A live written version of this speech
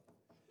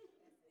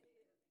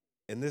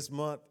And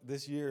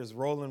this year is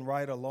rolling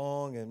right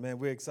along. And, man,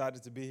 we're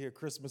excited to be here.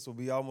 Christmas will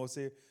be almost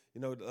here.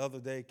 You know, the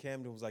other day,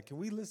 Camden was like, can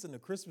we listen to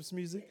Christmas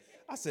music?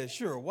 I said,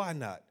 sure, why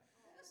not?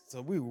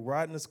 So we were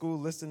riding to school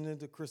listening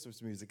to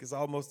Christmas music. It's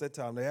almost that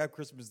time. They have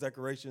Christmas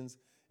decorations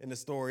in the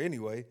store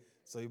anyway.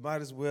 So you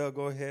might as well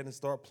go ahead and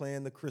start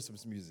playing the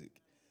Christmas music.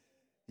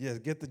 Yeah,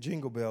 get the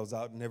jingle bells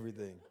out and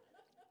everything.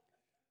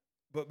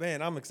 But,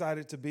 man, I'm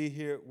excited to be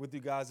here with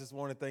you guys this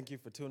morning. Thank you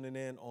for tuning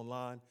in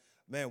online.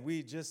 Man,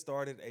 we just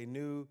started a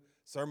new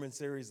sermon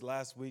series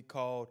last week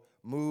called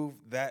Move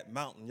That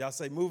Mountain. Y'all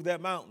say, move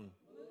that mountain.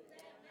 Move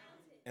that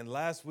mountain. And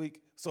last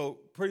week, so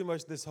pretty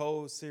much this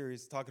whole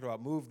series talking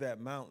about move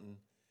that mountain,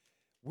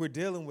 we're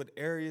dealing with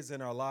areas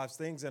in our lives,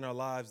 things in our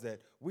lives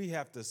that we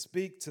have to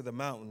speak to the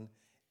mountain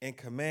and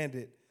command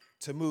it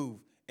to move.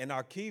 And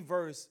our key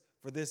verse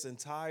for this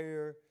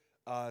entire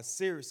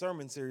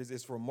sermon series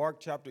is from Mark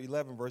chapter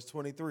 11, verse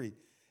 23.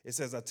 It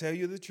says, I tell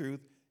you the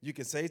truth, you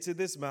can say to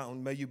this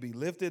mountain, may you be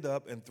lifted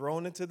up and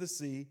thrown into the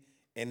sea,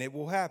 and it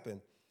will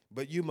happen.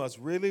 But you must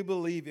really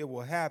believe it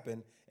will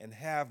happen and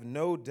have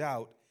no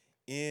doubt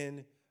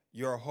in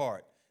your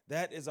heart.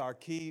 That is our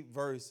key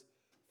verse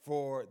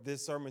for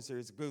this sermon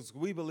series, because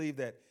we believe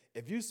that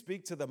if you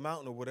speak to the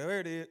mountain or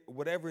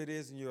whatever it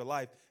is in your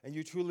life, and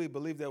you truly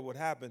believe that would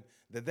happen,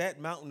 that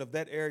mountain of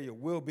that area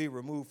will be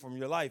removed from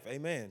your life.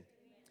 Amen.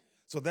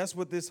 So that's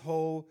what this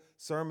whole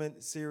sermon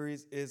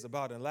series is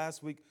about. And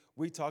last week,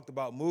 we talked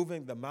about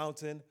moving the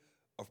mountain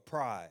of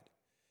pride.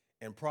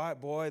 And pride,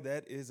 boy,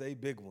 that is a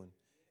big one.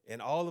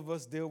 And all of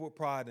us deal with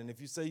pride. And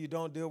if you say you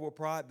don't deal with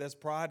pride, that's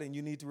pride, and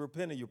you need to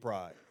repent of your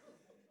pride.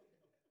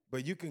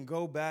 But you can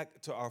go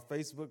back to our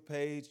Facebook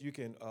page. You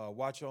can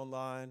watch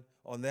online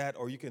on that,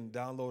 or you can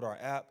download our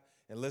app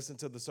and listen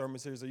to the sermon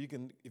series. Or you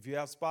can, if you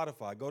have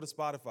Spotify, go to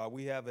Spotify.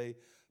 We have a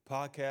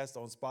podcast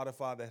on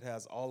Spotify that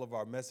has all of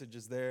our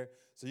messages there.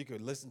 So you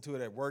can listen to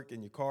it at work,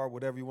 in your car,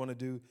 whatever you want to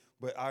do.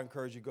 But I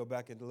encourage you to go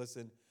back and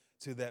listen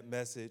to that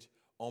message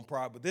on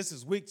pride. But this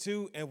is week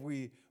 2, and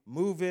we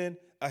moving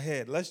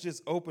ahead. Let's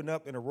just open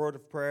up in a word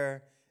of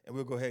prayer, and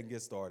we'll go ahead and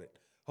get started.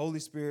 Holy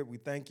Spirit, we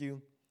thank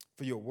you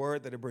for your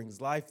word, that it brings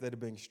life, that it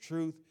brings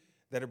truth,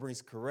 that it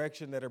brings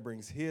correction, that it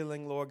brings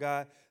healing, Lord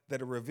God,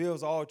 that it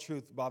reveals all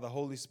truth by the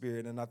Holy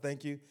Spirit. And I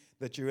thank you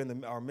that you're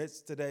in our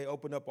midst today.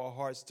 Open up our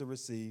hearts to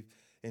receive.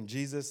 In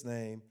Jesus'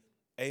 name,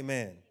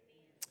 amen.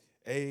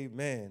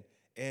 Amen.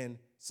 And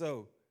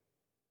so,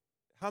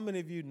 how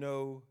many of you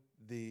know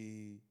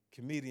the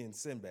comedian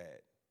Sinbad?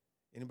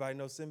 Anybody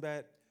know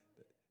Sinbad?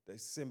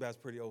 Sinbad's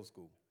pretty old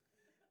school.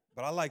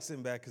 But I like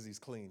Sinbad because he's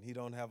clean. He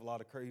don't have a lot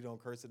of he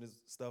don't curse in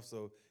his stuff,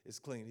 so it's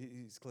clean.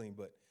 He's clean.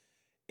 But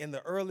in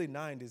the early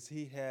 90s,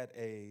 he had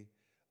a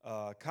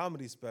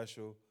comedy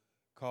special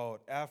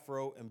called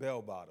Afro and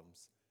Bell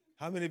Bottoms.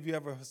 How many of you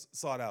ever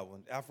saw that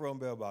one? Afro and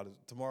Bell Bottoms.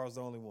 Tomorrow's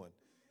the only one.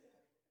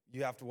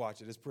 You have to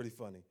watch it. It's pretty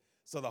funny.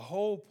 So the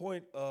whole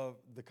point of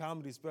the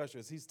comedy special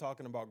is he's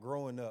talking about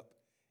growing up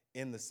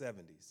in the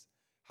 70s,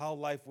 how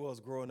life was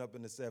growing up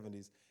in the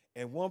 70s.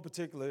 And one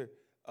particular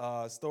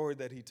story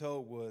that he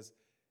told was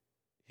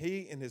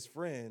he and his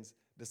friends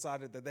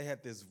decided that they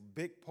had this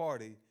big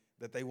party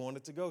that they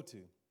wanted to go to.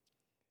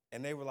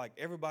 And they were like,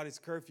 everybody's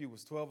curfew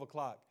was 12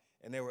 o'clock.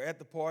 And they were at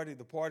the party.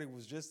 The party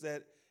was just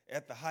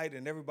at the height,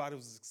 and everybody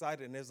was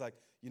excited. And it was like,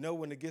 you know,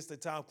 when it gets to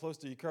time close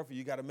to your curfew,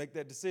 you got to make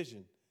that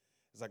decision.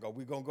 It's like, are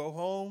we going to go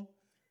home?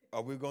 Or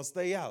are we going to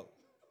stay out?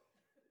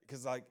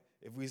 Because, like,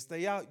 if we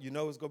stay out, you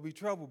know it's going to be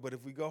trouble. But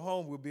if we go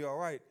home, we'll be all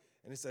right.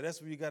 And he said,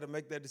 that's where you got to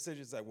make that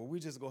decision. It's like, well, we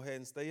just go ahead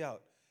and stay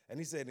out. And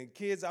he said, and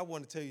kids, I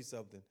want to tell you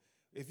something.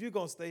 If you're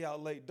going to stay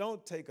out late,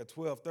 don't take a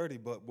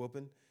 12:30 butt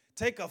whooping.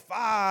 Take a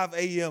 5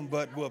 a.m.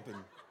 butt whooping.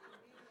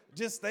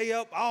 Just stay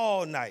up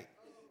all night.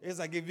 It's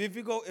like, if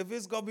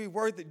it's going to be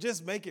worth it,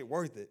 just make it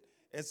worth it.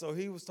 And so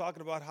he was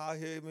talking about how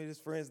him and his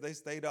friends, they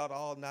stayed out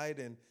all night,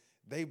 and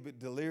they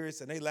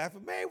delirious, and they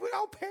laughing, man,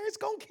 our parents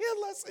going to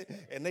kill us.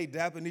 And they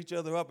dapping each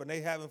other up, and they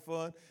having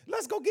fun.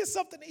 Let's go get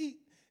something to eat.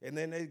 And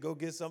then they go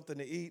get something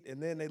to eat,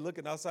 and then they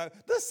looking outside.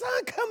 The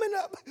sun coming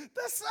up.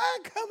 The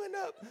sun coming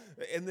up.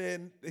 And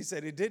then they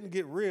said it didn't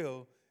get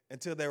real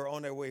until they were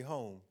on their way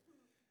home.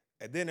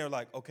 And then they're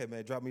like, okay,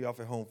 man, drop me off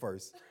at home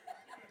first.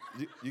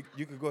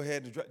 You can go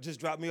ahead and just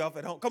drop me off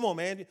at home. Come on,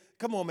 man.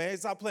 Come on, man.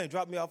 Stop playing.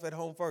 Drop me off at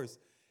home first.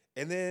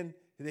 And then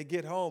they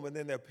get home, and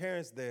then their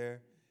parents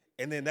there,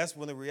 and then that's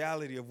when the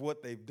reality of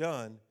what they've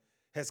done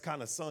has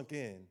kind of sunk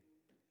in.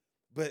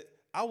 But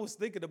I was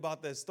thinking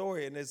about that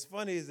story, and as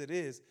funny as it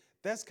is,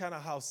 that's kind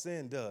of how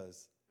sin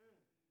does.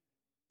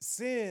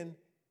 Sin,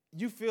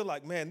 you feel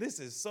like, man, this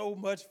is so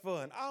much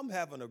fun. I'm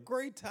having a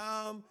great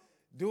time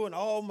doing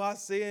all my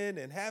sin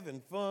and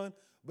having fun.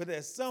 But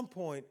at some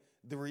point,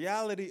 the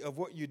reality of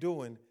what you're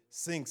doing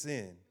sinks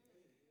in.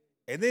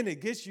 And then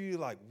it gets you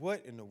like,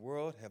 what in the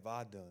world have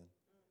I done?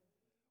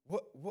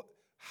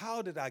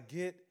 How did I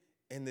get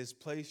in this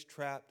place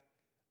trapped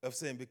of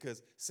sin?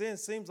 Because sin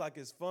seems like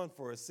it's fun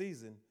for a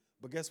season,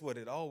 but guess what?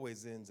 It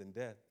always ends in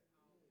death.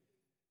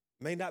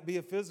 May not be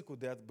a physical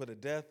death, but a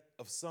death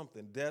of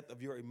something, death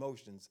of your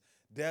emotions,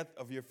 death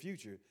of your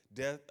future,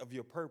 death of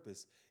your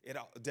purpose,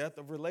 death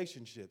of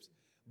relationships.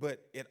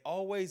 But it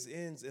always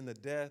ends in the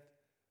death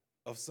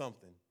of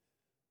something.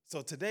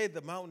 So today,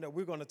 the mountain that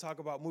we're going to talk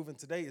about moving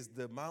today is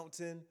the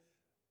mountain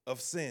of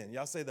sin.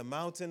 Y'all say the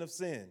mountain of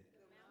sin.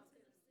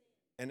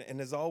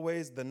 And as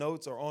always, the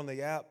notes are on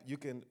the app. You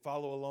can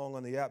follow along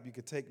on the app. You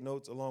can take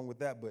notes along with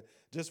that. But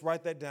just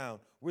write that down.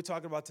 We're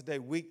talking about today,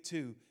 week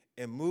 2,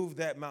 and move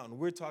that mountain.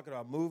 We're talking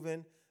about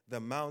moving the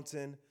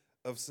mountain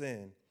of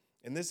sin.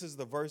 And this is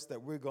the verse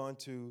that we're going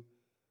to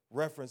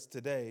reference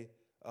today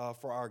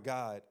for our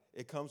guide.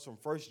 It comes from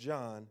 1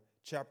 John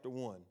chapter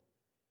 1.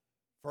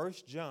 1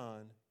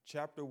 John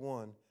chapter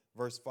 1,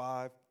 verse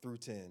 5 through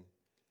 10.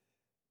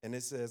 And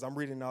it says, I'm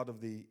reading out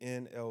of the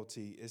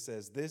NLT. It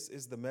says, this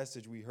is the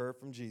message we heard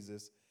from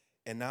Jesus,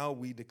 and now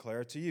we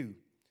declare to you.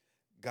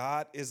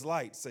 God is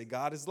light. Say,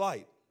 God is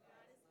light.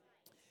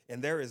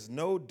 And there is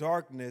no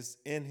darkness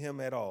in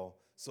him at all.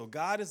 So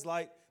God is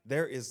light.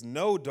 There is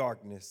no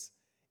darkness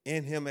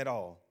in him at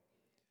all.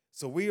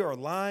 So we are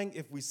lying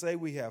if we say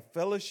we have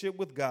fellowship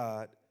with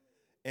God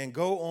and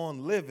go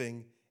on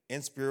living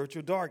in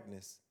spiritual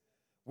darkness.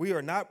 We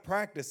are not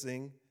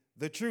practicing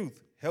the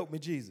truth. Help me,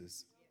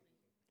 Jesus.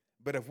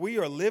 But if we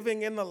are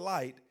living in the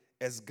light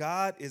as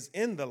God is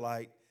in the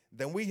light,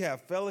 then we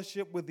have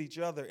fellowship with each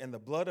other, and the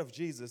blood of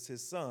Jesus,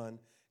 his son,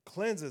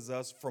 cleanses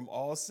us from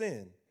all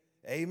sin.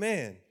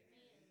 Amen.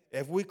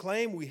 If we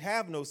claim we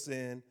have no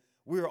sin,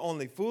 we are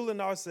only fooling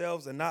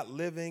ourselves and not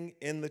living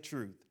in the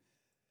truth.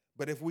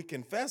 But if we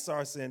confess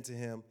our sin to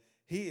him,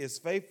 he is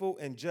faithful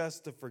and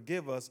just to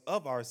forgive us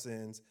of our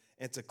sins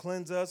and to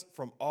cleanse us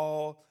from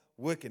all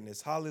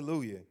wickedness.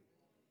 Hallelujah.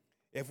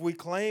 If we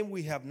claim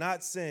we have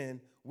not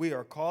sinned, we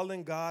are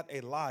calling God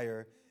a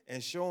liar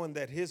and showing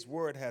that his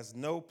word has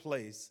no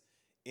place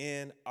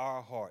in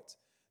our hearts.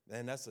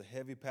 Man, that's a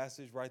heavy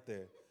passage right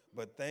there.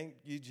 But thank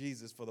you,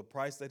 Jesus, for the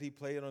price that he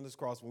paid on this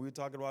cross. When we were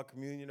talking about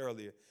communion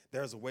earlier,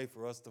 there's a way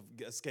for us to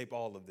escape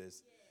all of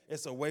this.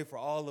 It's a way for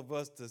all of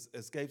us to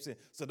escape sin.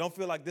 So don't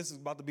feel like this is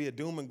about to be a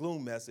doom and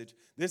gloom message.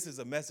 This is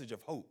a message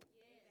of hope.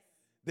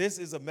 This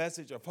is a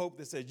message of hope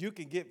that says you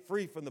can get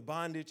free from the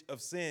bondage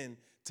of sin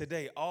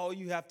today. All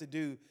you have to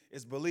do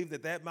is believe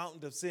that that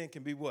mountain of sin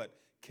can be what?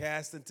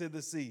 Cast into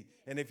the sea.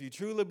 And if you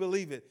truly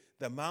believe it,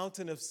 the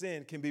mountain of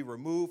sin can be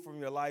removed from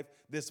your life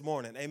this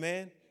morning.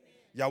 Amen?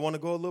 Y'all want to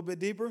go a little bit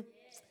deeper?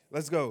 Yes.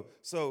 Let's go.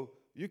 So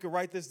you can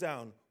write this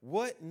down.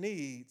 What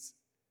needs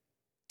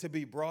to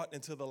be brought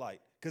into the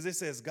light? Because it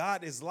says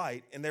God is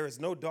light and there is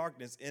no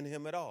darkness in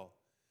him at all.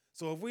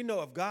 So if we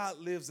know if God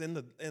lives in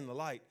the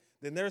light,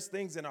 then there's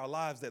things in our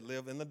lives that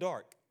live in the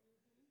dark.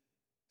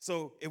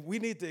 So if we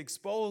need to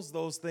expose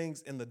those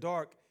things in the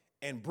dark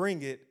and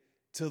bring it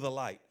to the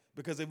light.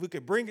 Because if we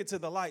could bring it to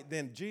the light,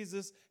 then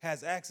Jesus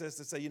has access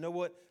to say, you know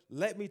what?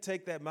 Let me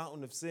take that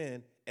mountain of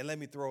sin and let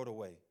me throw it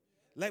away.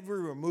 Let me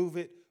remove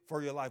it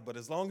for your life. But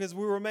as long as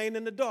we remain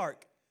in the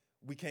dark,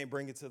 we can't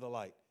bring it to the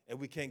light and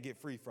we can't get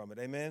free from it.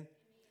 Amen?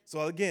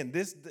 So again,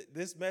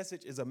 this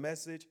message is a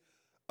message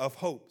of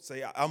hope.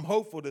 Say, I'm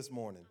hopeful this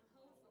morning.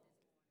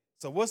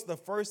 So what's the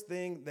first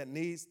thing that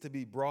needs to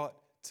be brought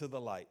to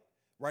the light?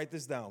 Write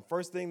this down.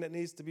 First thing that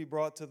needs to be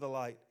brought to the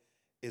light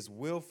is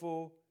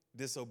willful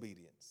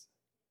disobedience.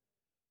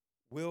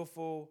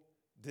 Willful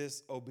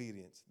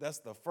disobedience. That's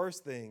the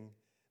first thing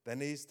that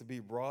needs to be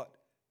brought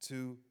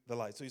to the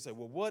light. So you say,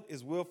 well, what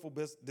is willful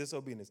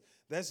disobedience?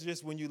 That's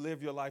just when you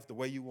live your life the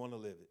way you want to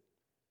live it.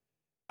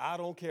 I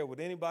don't care what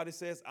anybody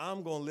says.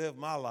 I'm going to live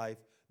my life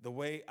the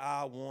way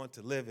I want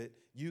to live it.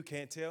 You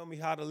can't tell me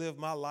how to live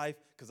my life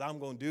because I'm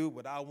going to do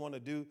what I want to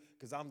do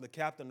because I'm the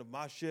captain of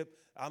my ship.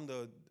 I'm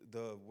the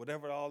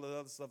whatever, all the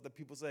other stuff that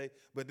people say.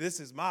 But this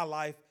is my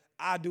life.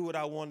 I do what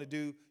I want to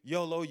do.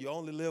 YOLO, you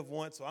only live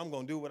once, so I'm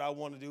going to do what I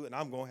want to do, and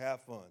I'm going to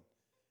have fun.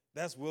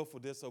 That's willful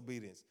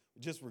disobedience.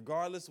 Just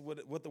regardless of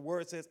what the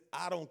word says,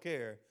 I don't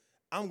care.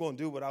 I'm going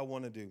to do what I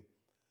want to do.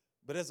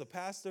 But as a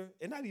pastor,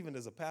 and not even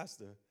as a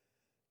pastor,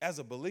 as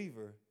a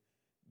believer,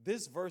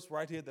 this verse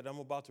right here that I'm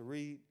about to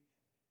read,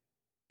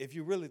 if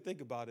you really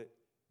think about it,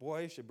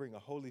 boy, it should bring a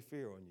holy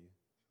fear on you.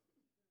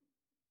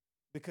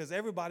 Because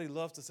everybody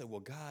loves to say,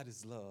 well, God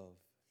is love,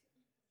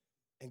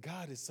 and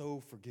God is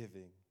so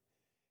forgiving,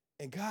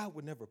 and God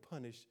would never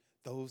punish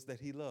those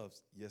that he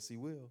loves. Yes, he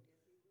will.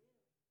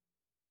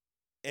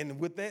 And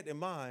with that in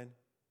mind,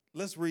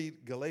 let's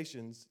read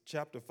Galatians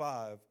chapter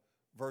 5,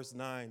 verse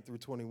 9 through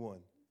 21.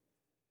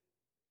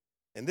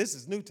 And this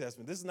is New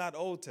Testament. This is not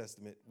Old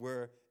Testament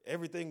where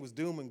everything was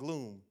doom and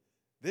gloom.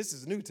 This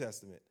is New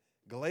Testament.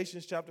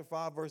 Galatians chapter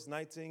 5, verse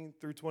 19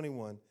 through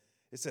 21.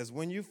 It says,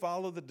 when you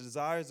follow the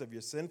desires of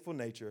your sinful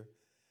nature,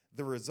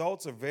 the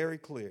results are very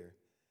clear.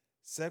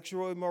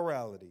 Sexual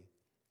immorality,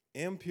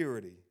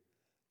 impurity,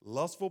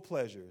 lustful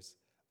pleasures,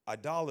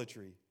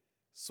 idolatry,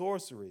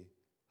 sorcery,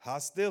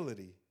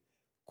 hostility,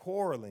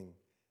 quarreling,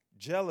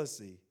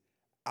 jealousy,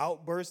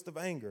 outburst of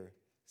anger,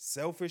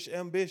 selfish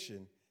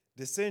ambition,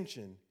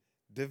 dissension,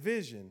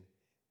 division,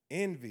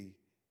 envy,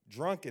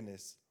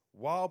 drunkenness,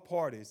 wild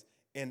parties,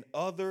 in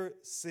other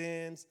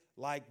sins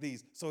like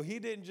these. So he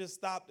didn't just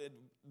stop at,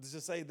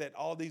 to say that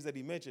all these that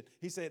he mentioned.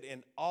 He said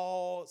in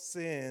all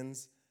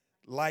sins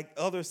like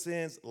other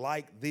sins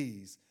like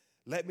these.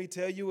 Let me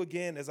tell you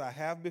again, as I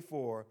have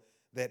before,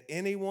 that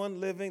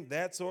anyone living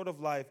that sort of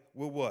life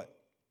will what?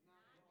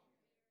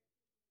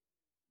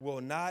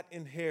 Will not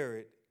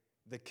inherit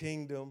the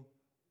kingdom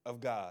of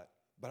God.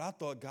 But I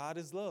thought God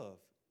is love.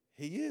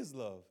 He is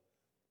love.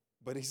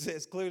 But he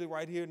says clearly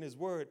right here in his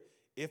word,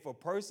 if a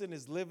person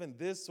is living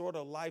this sort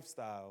of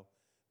lifestyle,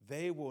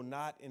 they will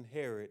not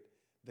inherit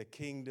the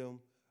kingdom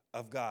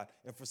of God.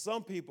 And for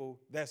some people,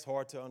 that's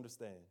hard to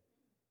understand.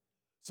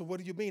 So what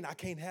do you mean? I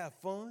can't have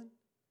fun?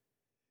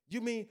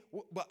 You mean,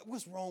 but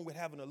what's wrong with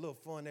having a little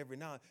fun every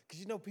now and then?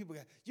 Because you know, people,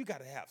 you got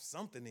to have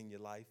something in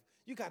your life.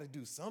 You got to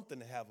do something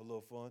to have a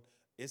little fun.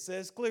 It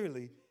says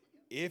clearly,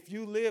 if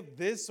you live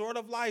this sort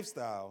of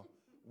lifestyle,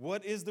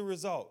 what is the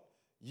result?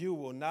 You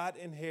will not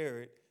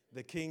inherit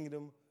the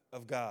kingdom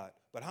of God.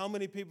 But how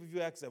many people, if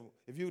you ask them,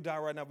 if you die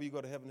right now, will you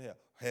go to heaven or hell?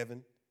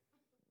 Heaven.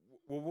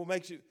 Well, what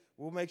makes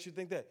you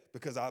think that?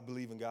 Because I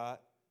believe in God.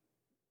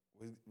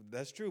 Well,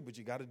 that's true, but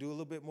you got to do a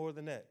little bit more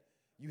than that.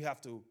 You have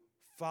to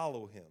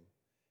follow him.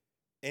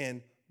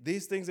 And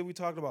these things that we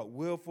talked about,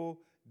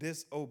 willful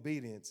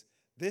disobedience,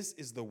 this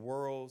is the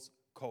world's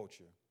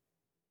culture.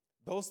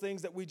 Those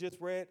things that we just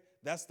read,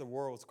 that's the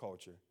world's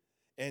culture.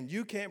 And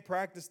you can't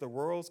practice the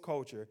world's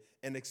culture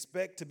and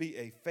expect to be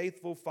a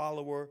faithful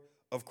follower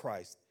of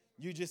Christ.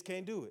 You just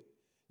can't do it.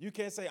 You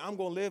can't say, I'm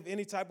going to live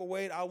any type of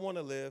way I want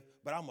to live,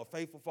 but I'm a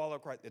faithful follower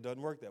of Christ. It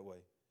doesn't work that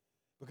way.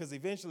 Because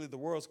eventually the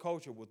world's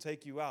culture will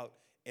take you out,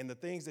 and the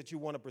things that you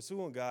want to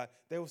pursue in God,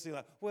 they will see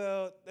like,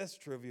 well, that's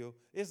trivial.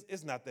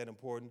 It's not that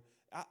important.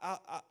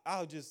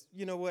 I'll just,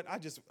 you know what? I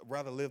just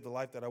rather live the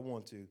life that I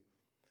want to.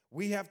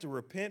 We have to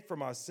repent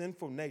from our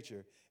sinful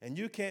nature, and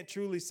you can't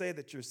truly say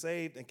that you're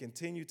saved and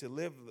continue to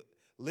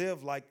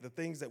live like the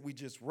things that we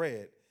just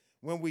read.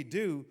 When we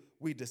do,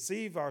 we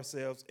deceive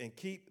ourselves and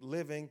keep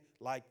living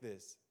like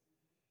this.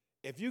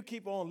 If you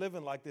keep on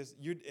living like this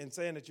and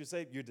saying that you're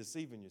saved, you're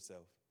deceiving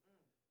yourself.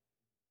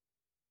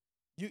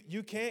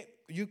 You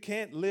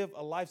can't live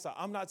a lifestyle.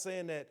 I'm not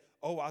saying that,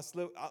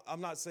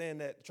 I'm not saying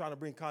that trying to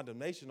bring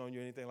condemnation on you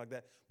or anything like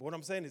that. But what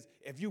I'm saying is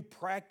if you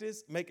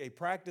make a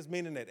practice,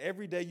 meaning that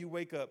every day you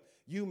wake up,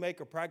 you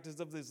make a practice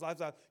of this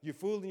lifestyle, you're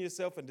fooling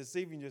yourself and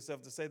deceiving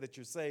yourself to say that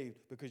you're saved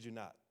because you're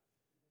not.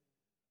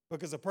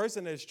 Because a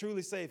person that is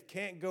truly saved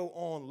can't go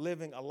on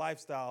living a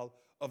lifestyle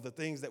of the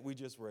things that we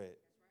just read.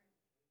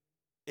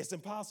 It's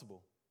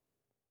impossible.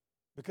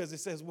 Because it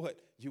says what?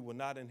 You will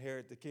not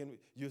inherit the kingdom.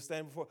 You'll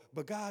stand before.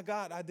 But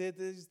God, I did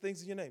these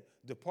things in your name.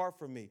 Depart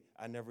from me.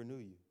 I never knew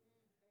you.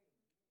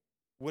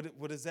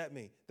 What does that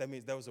mean? That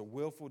means there was a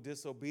willful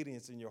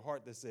disobedience in your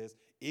heart that says,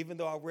 even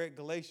though I read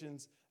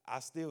Galatians, I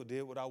still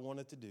did what I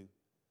wanted to do.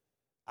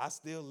 I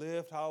still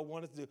lived how I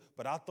wanted to do.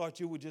 But I thought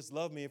you would just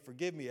love me and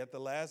forgive me at the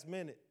last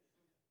minute.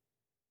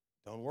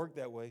 Don't work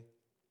that way.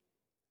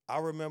 I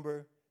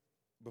remember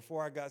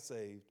before I got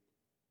saved,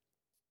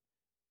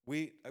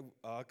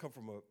 I come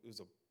from it was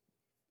a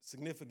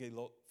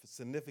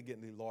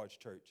significantly large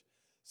church.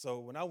 So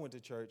when I went to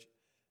church,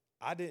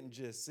 I didn't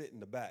just sit in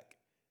the back.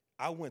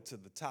 I went to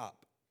the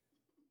top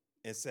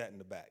and sat in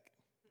the back.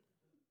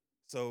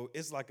 So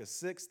it's like a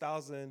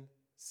 6,000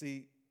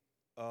 seat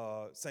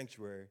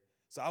sanctuary.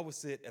 So I would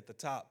sit at the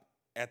top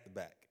at the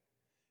back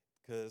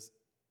because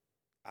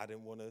I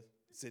didn't want to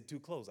sit too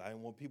close. I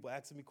didn't want people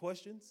asking me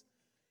questions.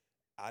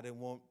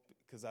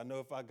 Because I know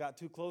if I got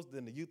too close,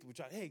 then the youth would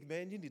try, hey,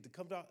 man, you need to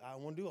come down. I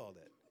don't want to do all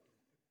that.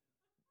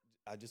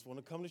 I just want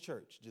to come to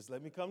church. Just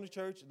let me come to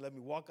church and let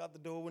me walk out the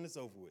door when it's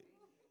over with.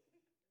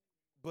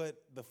 But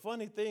the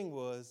funny thing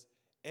was,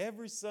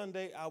 every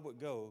Sunday I would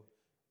go,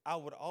 I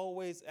would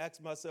always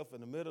ask myself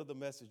in the middle of the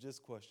message this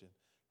question: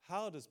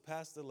 how does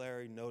Pastor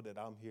Larry know that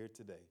I'm here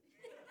today?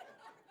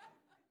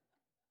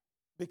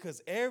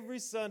 Because every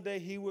Sunday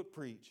he would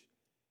preach,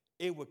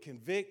 it would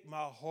convict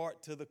my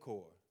heart to the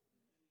core.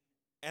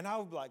 And I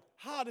would be like,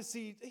 how does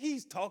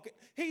he's talking,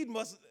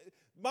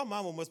 my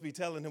mama must be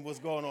telling him what's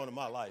going on in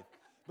my life.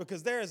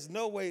 Because there is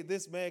no way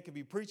this man could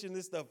be preaching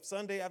this stuff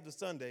Sunday after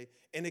Sunday,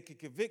 and it could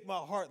convict my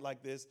heart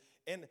like this.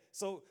 And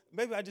so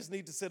maybe I just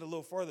need to sit a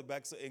little further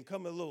back and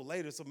come a little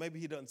later so maybe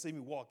he doesn't see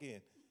me walk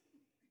in.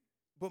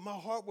 But my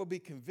heart will be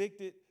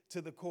convicted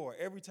to the core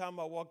every time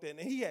I walked in.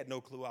 And he had no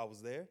clue I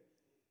was there.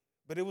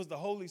 But it was the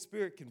Holy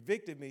Spirit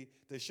convicted me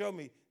to show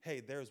me,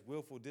 hey, there's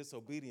willful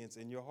disobedience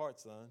in your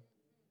heart, son.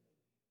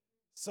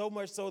 So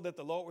much so that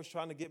the Lord was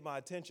trying to get my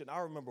attention. I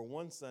remember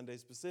one Sunday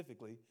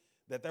specifically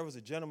that there was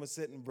a gentleman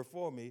sitting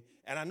before me,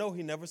 and I know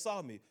he never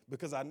saw me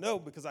because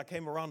I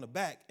came around the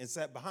back and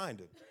sat behind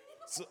him.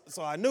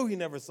 So I knew he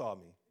never saw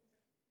me.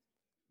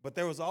 But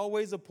there was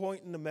always a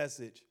point in the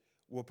message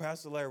where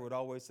Pastor Larry would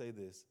always say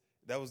this.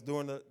 That was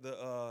during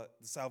the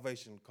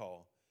salvation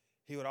call.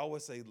 He would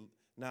always say,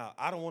 now,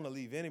 I don't want to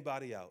leave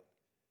anybody out.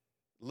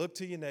 Look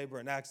to your neighbor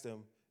and ask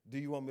them, do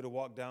you want me to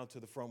walk down to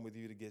the front with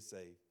you to get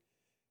saved?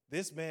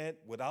 This man,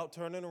 without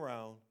turning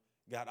around,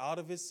 got out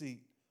of his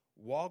seat,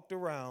 walked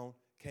around,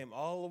 came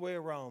all the way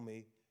around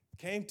me,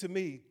 came to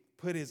me,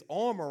 put his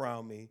arm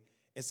around me,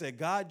 and said,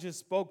 God just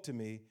spoke to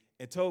me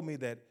and told me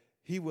that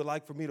he would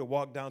like for me to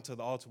walk down to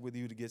the altar with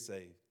you to get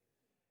saved.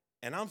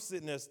 And I'm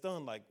sitting there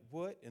stunned like,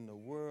 what in the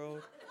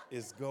world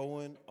is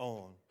going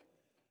on?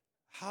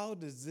 How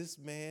does this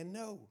man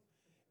know?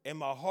 And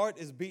my heart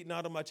is beating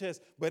out of my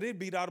chest. But it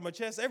beat out of my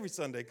chest every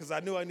Sunday because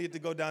I knew I needed to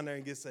go down there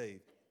and get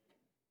saved.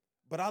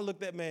 But I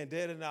looked that man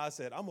dead in the eye and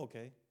said, I'm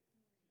okay.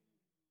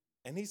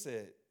 And he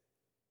said,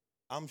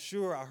 I'm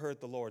sure I heard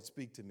the Lord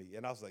speak to me.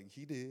 And I was like,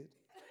 he did.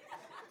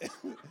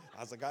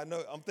 I was like, I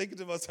know. I'm thinking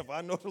to myself,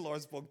 I know the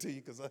Lord spoke to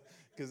you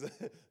because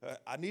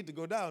I need to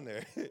go down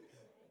there.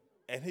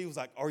 And he was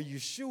like, are you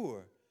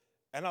sure?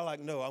 And I'm like,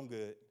 no, I'm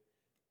good.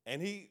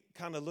 And he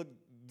kind of looked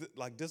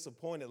like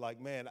disappointed,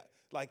 like, man,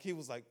 like he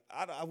was like,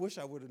 I wish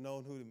I would have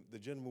known who the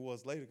gentleman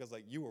was later because,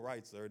 like, you were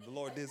right, sir. The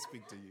Lord did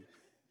speak to you.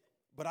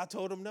 But I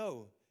told him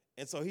no.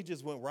 And so he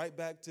just went right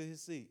back to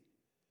his seat.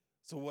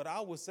 So what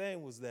I was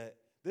saying was that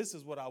this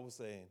is what I was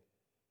saying.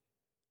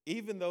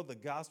 Even though the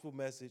gospel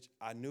message,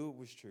 I knew it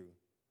was true.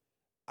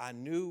 I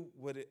knew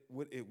what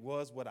it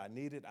was, what I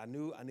needed. I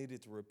knew I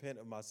needed to repent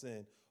of my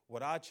sin.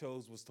 What I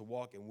chose was to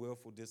walk in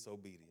willful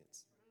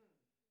disobedience.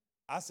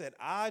 I said,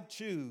 I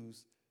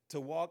choose to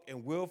walk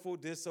in willful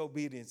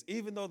disobedience,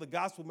 even though the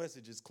gospel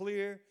message is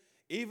clear,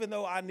 even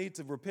though I need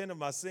to repent of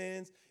my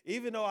sins,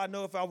 even though I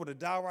know if I were to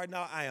die right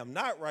now, I am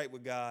not right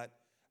with God.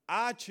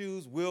 I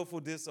choose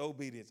willful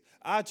disobedience.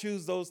 I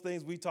choose those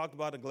things we talked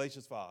about in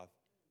Galatians 5.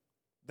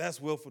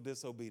 That's willful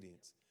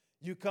disobedience.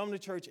 You come to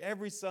church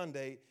every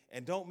Sunday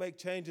and don't make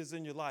changes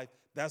in your life,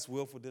 that's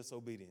willful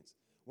disobedience.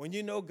 When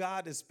you know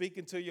God is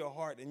speaking to your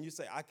heart and you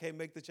say, I can't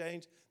make the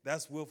change,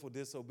 that's willful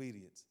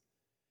disobedience.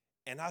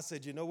 And I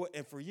said, you know what?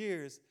 And for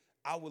years,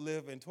 I would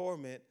live in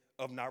torment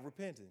of not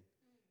repenting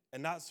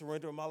and not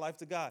surrendering my life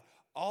to God.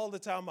 All the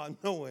time I'm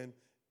knowing,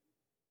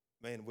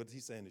 man, what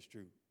he's saying is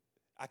true.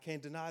 I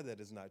can't deny that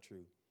it's not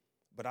true.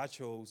 But I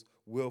chose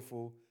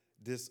willful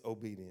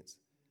disobedience.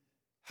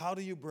 How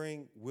do you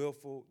bring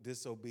willful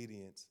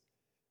disobedience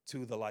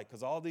to the light?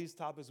 Because all these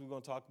topics we're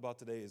going to talk about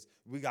today is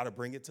we got to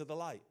bring it to the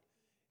light.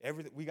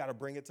 We got to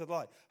bring it to the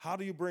light. How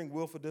do you bring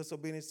willful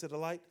disobedience to the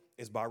light?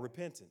 It's by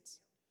repentance.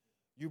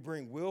 You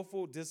bring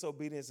willful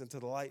disobedience into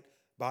the light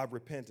by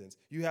repentance.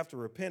 You have to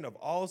repent of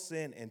all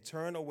sin and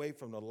turn away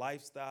from the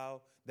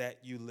lifestyle that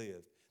you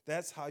live.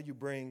 That's how you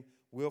bring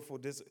willful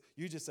disobedience.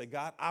 You just say,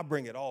 God, I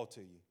bring it all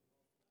to you.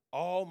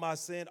 All my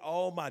sin,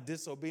 all my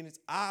disobedience,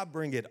 I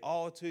bring it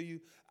all to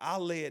you. I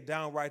lay it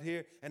down right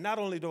here. And not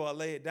only do I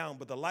lay it down,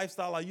 but the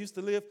lifestyle I used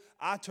to live,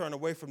 I turn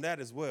away from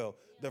that as well.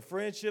 Yeah. The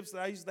friendships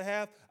that I used to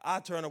have, I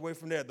turn away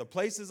from there. The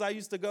places I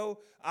used to go,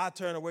 I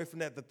turn away from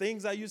that. The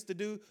things I used to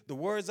do, the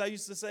words I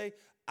used to say,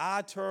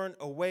 I turn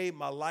away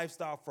my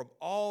lifestyle from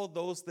all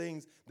those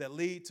things that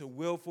lead to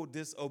willful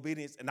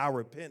disobedience, and I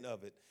repent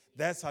of it.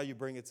 That's how you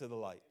bring it to the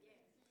light.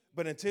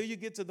 But until you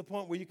get to the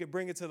point where you can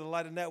bring it to the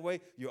light in that way,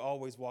 you're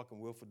always walking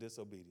willful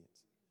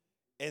disobedience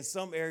in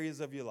some areas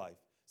of your life.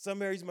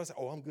 Some areas you might say,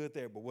 oh, I'm good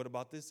there, but what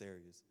about this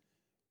areas?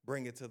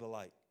 Bring it to the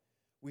light.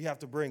 We have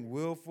to bring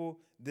willful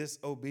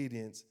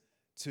disobedience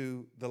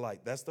to the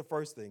light. That's the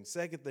first thing.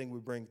 Second thing we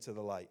bring to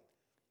the light.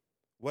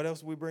 What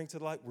else we bring to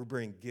the light? We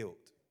bring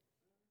guilt.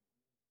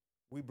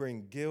 We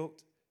bring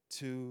guilt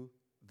to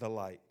the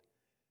light.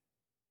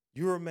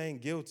 You remain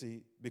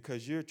guilty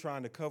because you're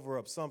trying to cover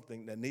up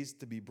something that needs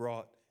to be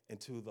brought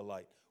into the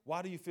light.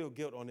 Why do you feel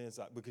guilt on the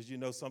inside? Because you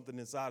know something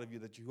inside of you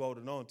that you're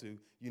holding on to,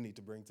 you need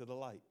to bring to the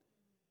light.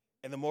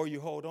 And the more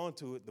you hold on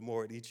to it, the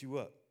more it eats you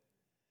up.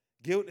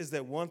 Guilt is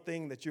that one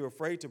thing that you're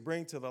afraid to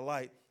bring to the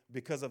light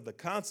because of the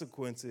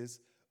consequences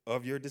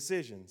of your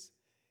decisions.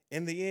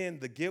 In the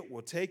end, the guilt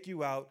will take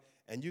you out,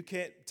 and you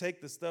can't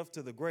take the stuff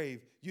to the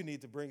grave. You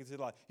need to bring it to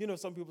the light. You know,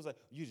 some people say,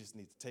 you just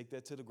need to take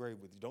that to the grave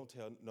with you. Don't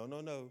tell,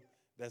 no.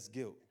 That's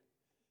guilt.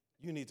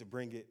 You need to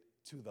bring it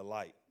to the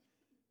light.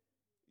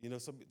 You know,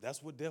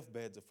 that's what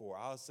deathbeds are for.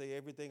 I'll say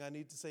everything I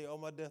need to say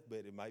on my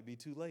deathbed. It might be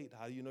too late.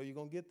 How do you know you're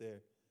going to get there?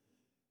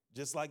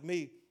 Just like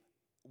me,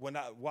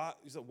 why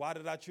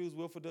did I choose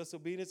willful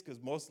disobedience?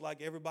 Because most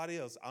like everybody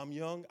else, I'm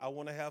young. I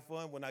want to have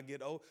fun. When I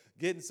get old,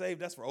 getting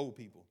saved, that's for old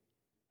people.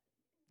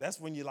 That's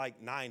when you're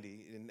like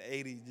 90 and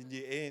 80, and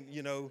you're in,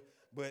 you know.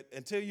 But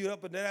until you're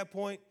up at that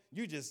point,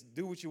 you just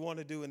do what you want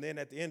to do. And then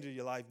at the end of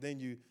your life,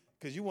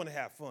 because you want to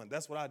have fun.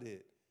 That's what I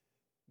did.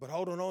 But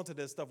holding on to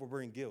that stuff will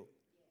bring guilt.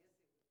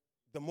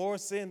 The more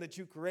sin that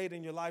you create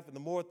in your life and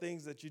the more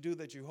things that you do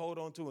that you hold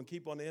on to and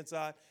keep on the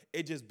inside,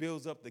 it just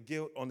builds up the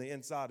guilt on the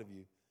inside of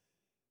you.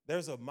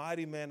 There's a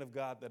mighty man of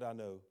God that I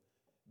know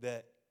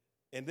that,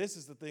 and this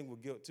is the thing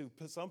with guilt too.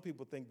 Some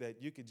people think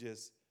that you could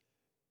just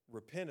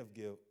repent of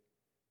guilt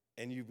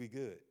and you be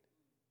good.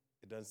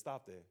 It doesn't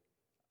stop there.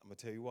 I'm going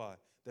to tell you why.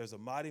 There's a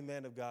mighty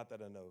man of God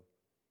that I know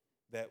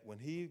that when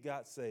he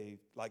got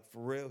saved, like for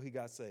real, he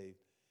got saved.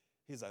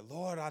 He's like,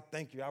 Lord, I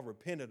thank you. I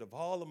repented of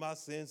all of my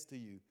sins to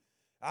you.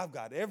 I've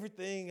got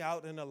everything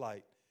out in the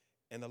light.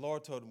 And the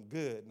Lord told him,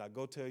 good. Now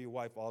go tell your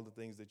wife all the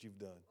things that you've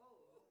done.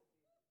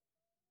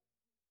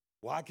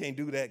 Well, I can't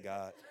do that,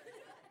 God.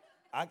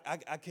 I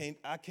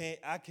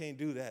can't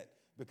do that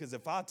because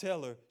if I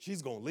tell her,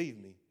 she's going to leave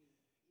me.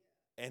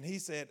 And he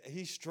said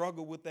he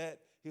struggled with that.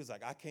 He was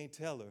like, I can't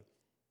tell her.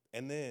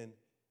 And then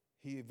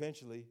he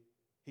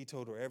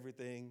told her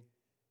everything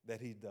that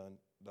he'd done,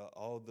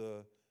 all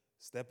the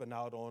stepping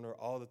out on her,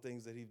 all the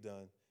things that he'd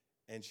done.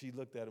 And she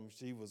looked at him.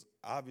 She was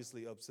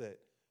obviously upset.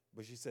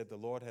 But she said, the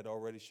Lord had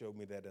already showed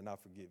me that, and I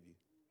forgive you.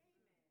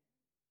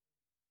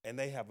 And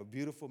they have a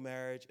beautiful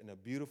marriage and a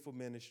beautiful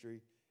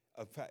ministry.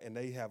 And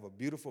they have a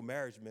beautiful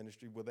marriage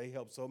ministry where they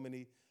help so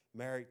many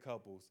married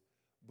couples.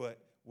 But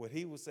what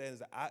he was saying is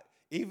that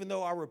even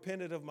though I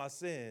repented of my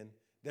sin,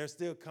 there's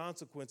still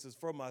consequences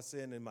for my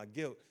sin and my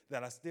guilt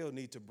that I still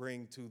need to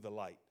bring to the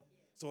light.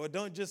 So it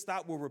don't just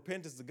stop with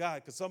repentance to God,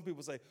 because some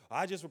people say,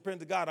 I just repent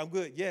to God, I'm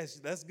good. Yes,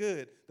 that's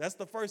good. That's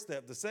the first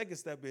step. The second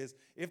step is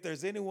if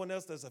there's anyone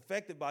else that's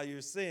affected by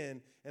your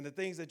sin and the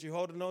things that you're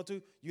holding on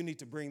to, you need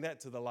to bring that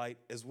to the light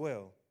as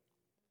well.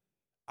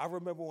 I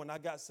remember when I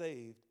got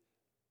saved,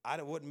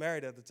 I wasn't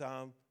married at the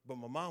time, but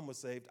my mom was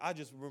saved. I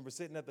just remember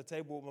sitting at the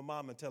table with my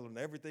mom and telling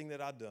her everything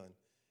that I'd done.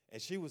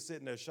 And she was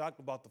sitting there shocked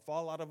about to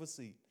fall out of her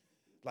seat.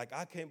 Like,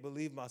 I can't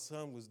believe my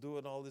son was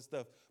doing all this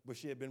stuff, but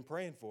she had been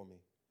praying for me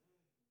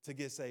to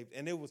get saved.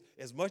 And it was,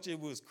 as much as it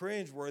was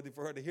cringeworthy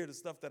for her to hear the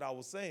stuff that I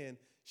was saying,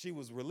 she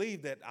was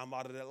relieved that I'm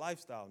out of that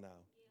lifestyle now.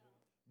 Yeah.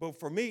 But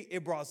for me,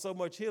 it brought so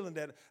much healing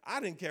that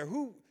I didn't care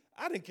who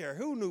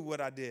knew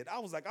what I did. I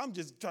was like, I'm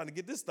just trying to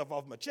get this stuff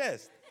off my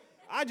chest.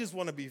 I just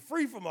want to be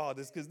free from all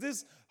this, because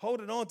this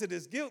holding on to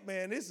this guilt,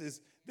 man, this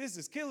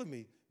is killing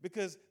me.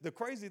 Because the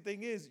crazy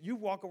thing is, you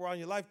walk around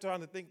your life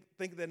trying to think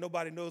that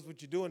nobody knows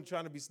what you're doing,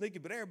 trying to be sneaky,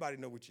 but everybody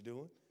know what you're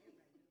doing.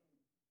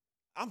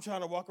 I'm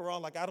trying to walk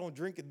around like I don't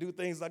drink and do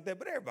things like that,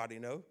 but everybody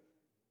know.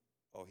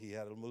 Oh, he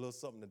had a little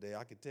something today,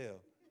 I could tell.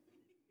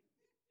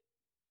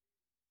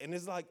 And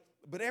it's like,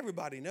 but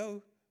everybody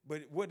know.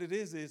 But what it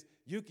is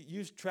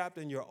you're trapped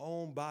in your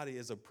own body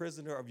as a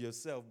prisoner of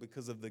yourself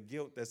because of the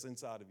guilt that's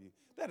inside of you.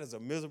 That is a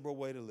miserable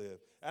way to live.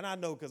 And I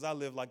know, because I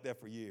lived like that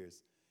for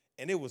years.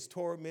 And it was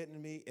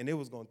tormenting me, and it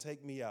was going to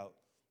take me out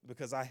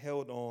because I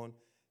held on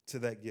to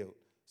that guilt.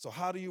 So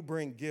how do you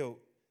bring guilt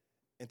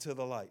into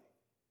the light?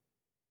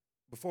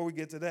 Before we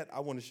get to that, I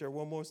want to share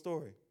one more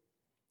story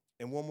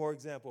and one more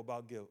example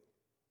about guilt.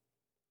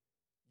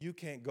 You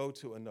can't go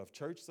to enough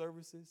church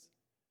services.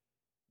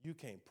 You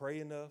can't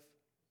pray enough.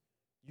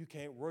 You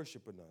can't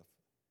worship enough.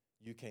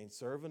 You can't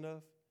serve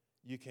enough.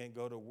 You can't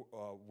go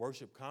to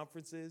worship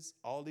conferences.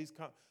 All these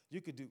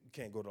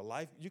can't go to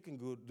life. You can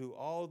go do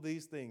all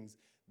these things.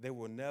 They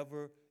will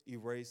never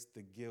erase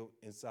the guilt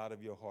inside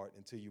of your heart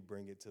until you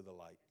bring it to the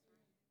light.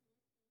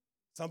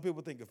 Some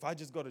people think if I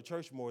just go to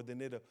church more,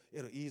 then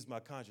it'll ease my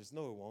conscience.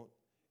 No, it won't.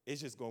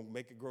 It's just going to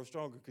make it grow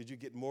stronger because you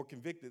get more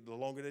convicted the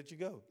longer that you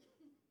go.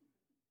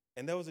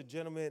 And there was a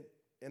gentleman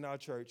in our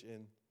church,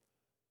 and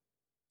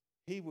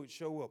he would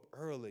show up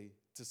early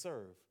to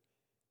serve.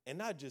 And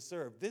not just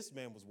serve, this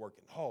man was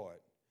working hard.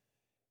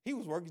 He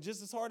was working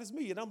just as hard as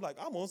me, and I'm like,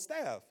 I'm on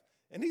staff,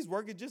 and he's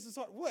working just as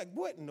hard.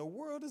 What in the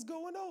world is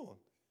going on?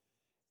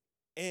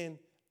 And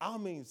I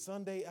mean,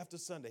 Sunday after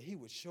Sunday, he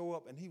would show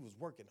up, and he was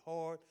working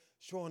hard,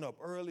 showing up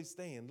early,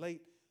 staying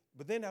late.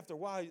 But then after a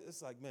while,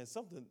 it's like, man,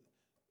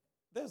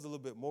 there's a little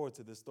bit more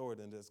to this story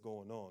than that's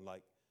going on.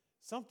 Like,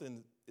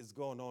 something is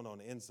going on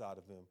the inside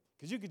of him,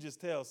 because you could just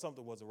tell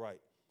something wasn't right.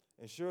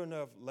 And sure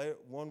enough, later,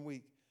 one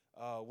week,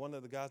 one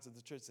of the guys at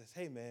the church says,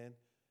 hey, man,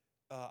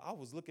 I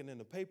was looking in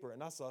the paper,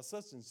 and I saw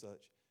such and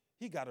such.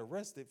 He got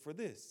arrested for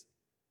this.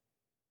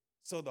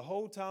 So the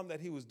whole time that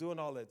he was doing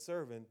all that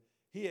serving,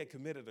 he had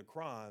committed a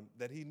crime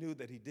that he knew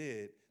that he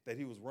did, that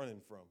he was running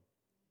from.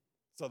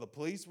 So the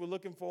police were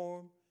looking for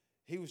him.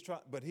 He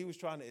was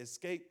trying to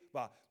escape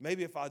by,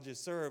 maybe if I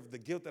just serve the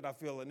guilt that I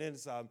feel on the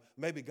inside,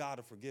 maybe God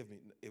will forgive me.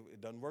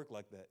 It doesn't work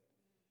like that.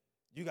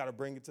 You got to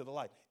bring it to the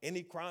light.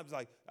 Any crimes,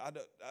 like, I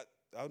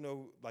don't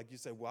know, like you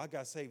said, well, I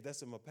got saved,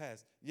 that's in my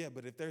past. Yeah,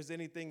 but if there's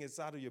anything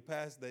inside of your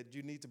past that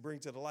you need to bring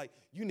to the light,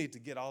 you need to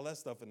get all that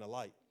stuff in the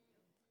light.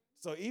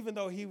 So even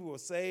though he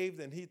was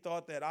saved and he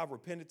thought that I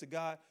repented to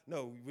God,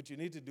 no, what you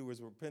need to do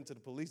is repent to the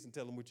police and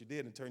tell them what you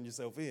did and turn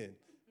yourself in.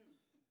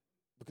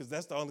 Because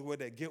that's the only way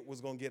that guilt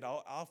was going to get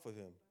off of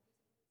him.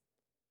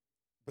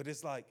 But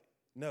it's like,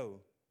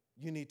 no,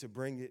 you need to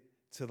bring it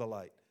to the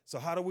light. So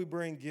how do we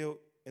bring guilt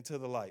into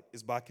the light?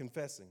 It's by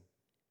confessing.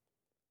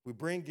 We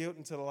bring guilt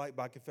into the light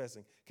by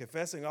confessing.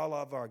 Confessing all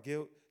of our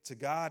guilt to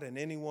God and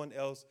anyone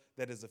else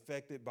that is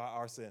affected by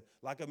our sin.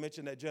 Like I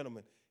mentioned, that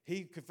gentleman,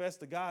 he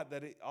confessed to God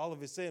that all of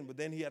his sin, but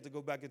then he had to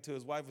go back into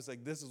his wife and say,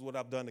 this is what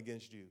I've done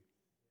against you.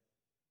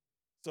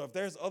 So if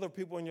there's other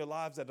people in your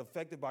lives that are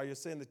affected by your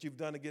sin that you've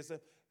done against them,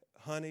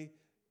 honey,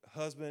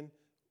 husband,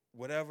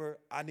 whatever,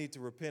 I need to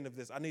repent of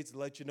this. I need to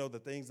let you know the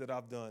things that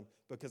I've done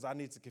because I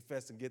need to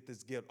confess and get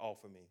this guilt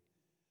off of me.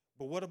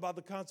 But what about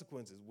the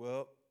consequences?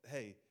 Well,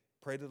 hey,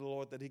 pray to the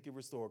Lord that he can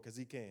restore, because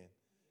he can.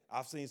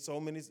 I've seen so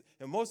many,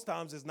 and most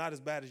times it's not as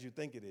bad as you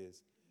think it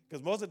is,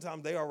 because most of the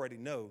time they already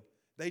know.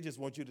 They just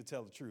want you to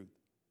tell the truth.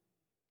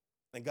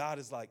 And God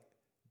is like,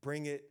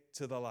 bring it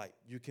to the light.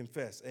 You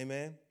confess.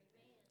 Amen?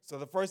 So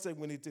the first thing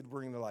we need to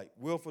bring to light,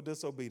 willful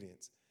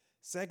disobedience.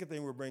 Second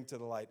thing we bring to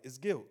the light is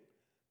guilt.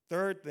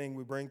 Third thing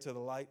we bring to the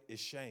light is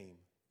shame.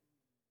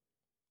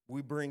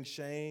 We bring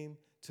shame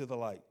to the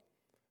light.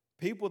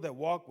 People that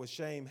walk with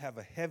shame have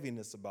a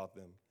heaviness about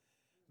them.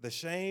 The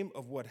shame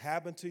of what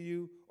happened to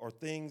you or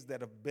things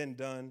that have been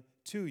done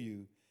to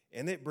you,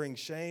 and it brings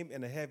shame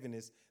and a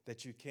heaviness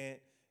that you can't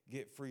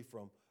get free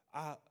from.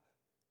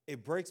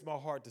 It breaks my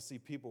heart to see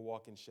people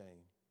walk in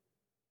shame.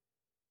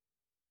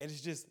 And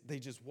they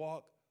just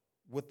walk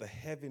with the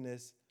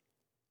heaviness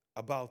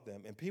about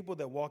them. And people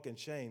that walk in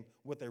shame,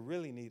 what they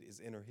really need is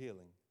inner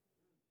healing.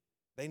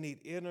 They need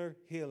inner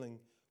healing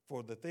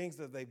for the things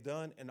that they've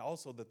done and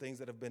also the things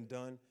that have been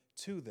done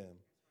to them.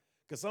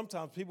 Because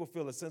sometimes people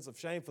feel a sense of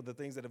shame for the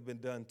things that have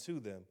been done to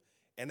them.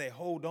 And they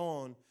hold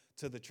on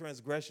to the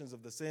transgressions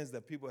of the sins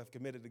that people have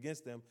committed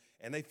against them.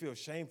 And they feel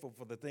shameful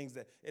for the things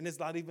and it's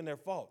not even their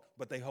fault,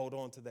 but they hold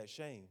on to that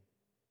shame.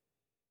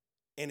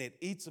 And it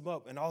eats them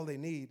up, and all they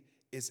need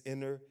is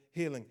inner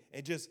healing.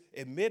 And just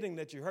admitting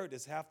that you hurt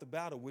is half the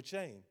battle with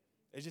shame.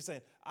 It's just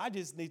saying, I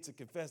just need to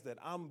confess that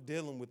I'm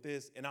dealing with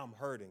this and I'm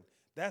hurting.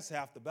 That's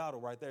half the battle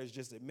right there, is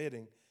just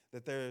admitting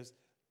that there's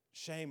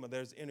shame or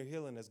there's inner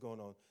healing that's going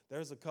on.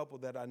 There's a couple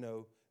that I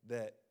know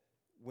that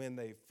when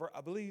they first,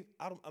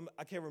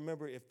 I can't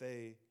remember if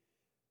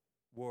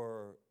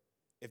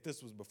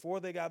this was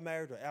before they got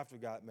married or after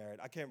they got married.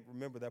 I can't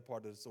remember that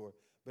part of the story.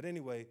 But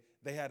anyway,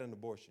 they had an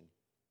abortion.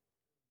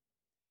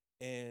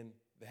 And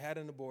they had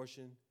an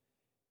abortion,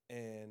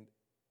 and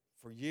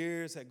for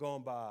years had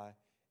gone by,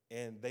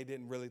 and they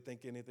didn't really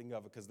think anything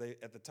of it because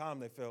at the time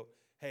they felt,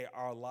 hey,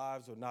 our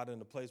lives are not in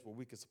a place where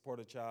we can support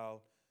a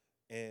child,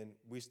 and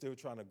we're still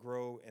trying to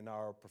grow in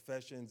our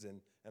professions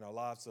and our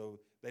lives, so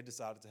they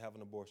decided to have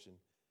an abortion.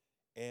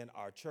 And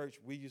our church,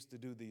 we used to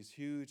do these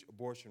huge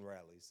abortion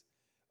rallies,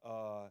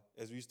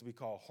 as it used to be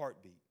called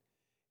Heartbeat.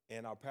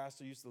 And our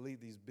pastor used to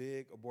lead these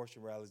big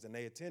abortion rallies, and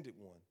they attended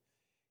one.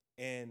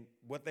 And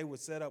what they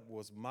would set up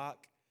was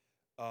mock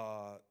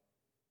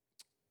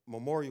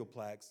memorial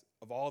plaques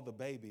of all the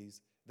babies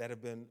that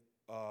have been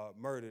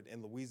murdered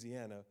in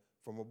Louisiana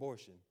from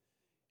abortion.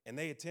 And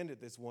they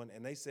attended this one,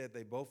 and they said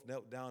they both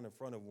knelt down in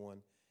front of one.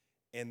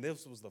 And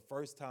this was the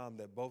first time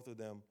that both of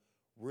them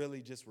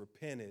really just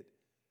repented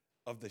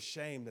of the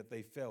shame that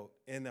they felt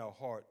in their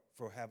heart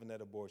for having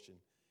that abortion.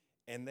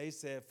 And they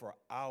said for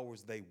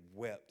hours they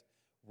wept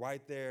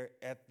right there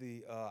at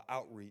the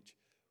outreach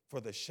for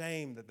the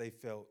shame that they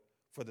felt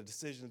for the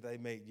decision that they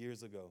made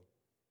years ago.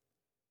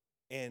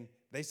 And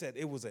they said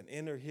it was an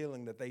inner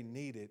healing that they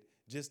needed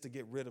just to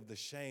get rid of the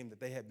shame that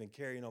they had been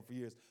carrying on for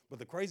years. But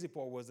the crazy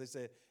part was they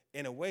said,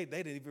 in a way,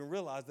 they didn't even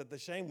realize that the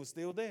shame was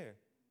still there.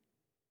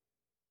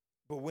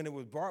 But when it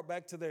was brought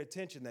back to their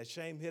attention, that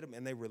shame hit them,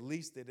 and they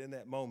released it in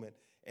that moment,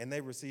 and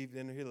they received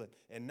inner healing.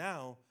 And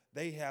now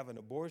they have an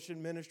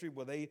abortion ministry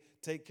where they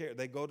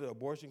go to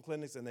abortion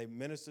clinics, and they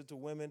minister to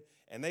women,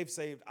 and they've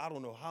saved, I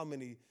don't know how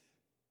many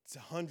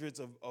hundreds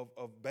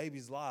of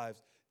babies'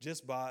 lives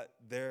just by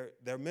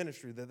their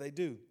ministry that they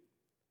do.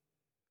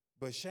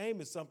 But shame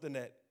is something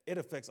that it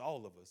affects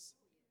all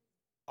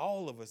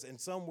of us in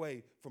some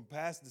way, from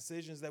past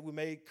decisions that we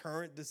made,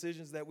 current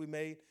decisions that we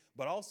made,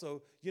 but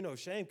also,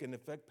 shame can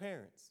affect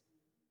parents.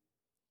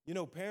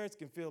 Parents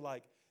can feel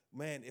like,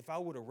 man, if I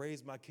would have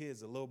raised my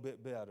kids a little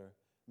bit better,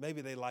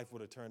 maybe their life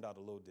would have turned out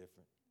a little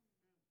different.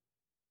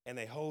 And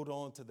they hold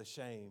on to the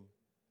shame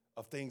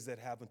of things that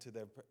happened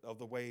to of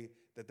the way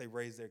that they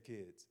raised their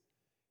kids.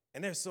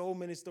 And there's so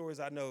many stories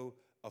I know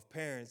of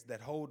parents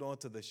that hold on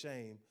to the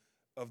shame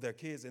of their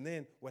kids. And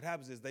then what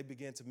happens is they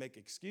begin to make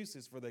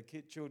excuses for their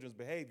children's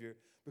behavior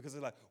because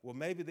they're like, well,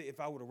 maybe if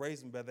I would have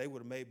raised them better, they would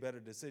have made better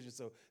decisions.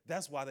 So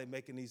that's why they're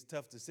making these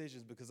tough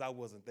decisions, because I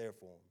wasn't there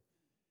for them.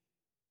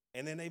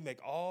 And then they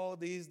make all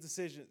these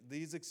decisions,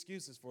 these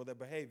excuses for their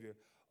behavior,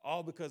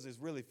 all because it's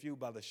really fueled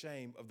by the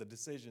shame of the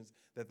decisions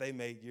that they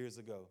made years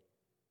ago.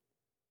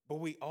 But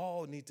we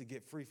all need to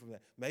get free from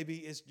that. Maybe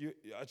it's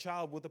a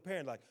child with a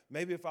parent. Like,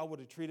 maybe if I would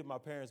have treated my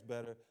parents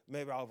better,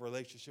 maybe our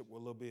relationship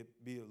would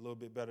be a little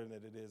bit better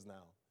than it is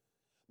now.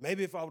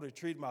 Maybe if I would have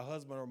treated my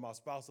husband or my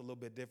spouse a little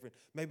bit different,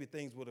 maybe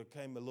things would have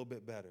came a little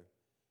bit better.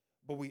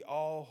 But we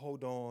all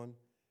hold on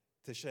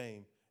to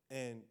shame.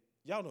 And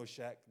y'all know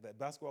Shaq, that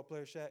basketball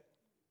player Shaq?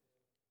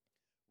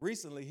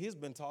 Recently, he's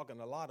been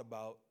talking a lot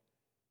about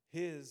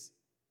his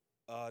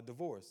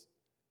divorce.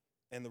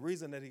 And the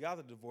reason that he got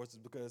the divorce is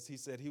because he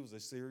said he was a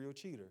serial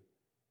cheater.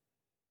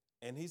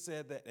 And he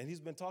said that, and he's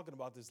been talking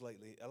about this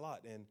lately a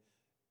lot. And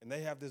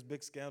they have this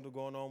big scandal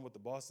going on with the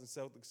Boston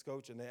Celtics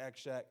coach, and they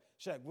asked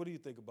Shaq, what do you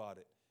think about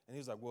it? And he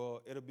was like,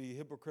 well, it'll be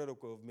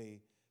hypocritical of me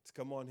to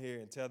come on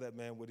here and tell that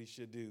man what he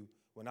should do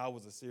when I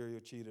was a serial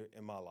cheater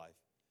in my life.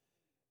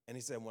 And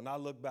he said, when I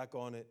look back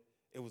on it,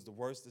 it was the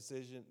worst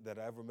decision that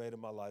I ever made in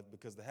my life,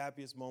 because the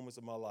happiest moments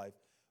of my life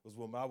was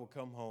when I would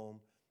come home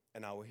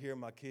and I would hear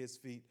my kids'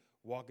 feet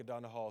walking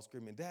down the hall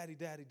screaming, Daddy,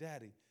 Daddy,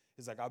 Daddy.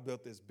 He's like, I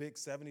built this big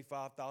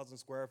 75,000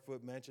 square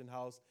foot mansion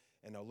house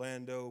in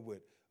Orlando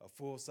with a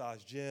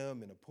full-size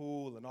gym and a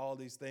pool and all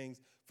these things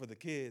for the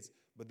kids.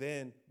 But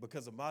then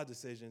because of my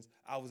decisions,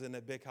 I was in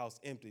that big house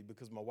empty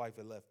because my wife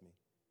had left me.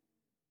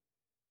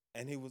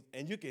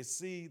 And you can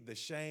see the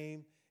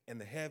shame and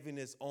the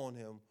heaviness on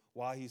him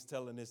while he's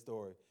telling this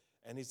story.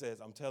 And he says,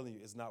 I'm telling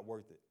you, it's not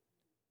worth it.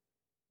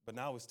 But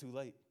now it's too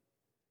late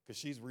because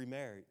she's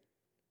remarried.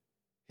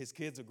 His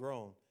kids are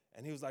grown.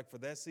 And he was like, for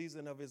that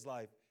season of his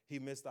life, he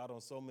missed out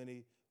on so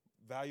many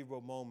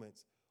valuable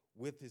moments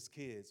with his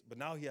kids. But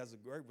now he has a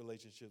great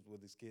relationship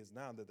with his kids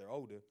now that they're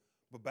older.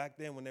 But back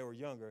then when they were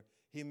younger,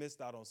 he missed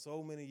out on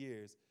so many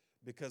years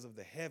because of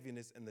the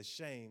heaviness and the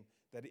shame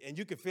and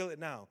you can feel it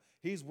now.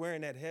 He's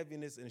wearing that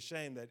heaviness and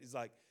shame that he's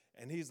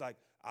like,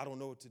 I don't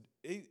know what to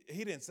do.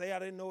 He didn't say I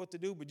didn't know what to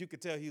do, but you could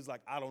tell he was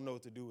like, I don't know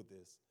what to do with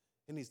this.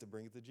 He needs to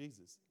bring it to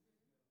Jesus.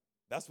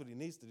 That's what he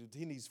needs to do.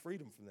 He needs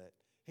freedom from that.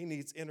 He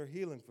needs inner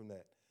healing from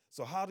that.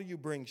 So how do you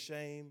bring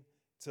shame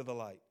to the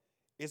light?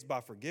 It's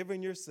by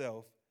forgiving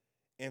yourself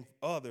and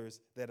others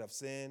that have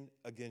sinned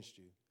against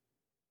you.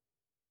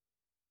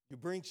 You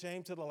bring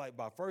shame to the light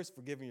by first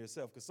forgiving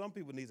yourself, because some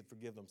people need to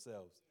forgive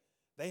themselves.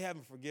 They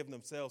haven't forgiven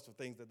themselves for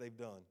things that they've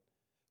done,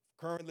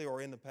 currently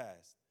or in the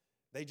past.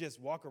 They just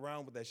walk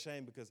around with that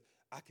shame because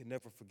I can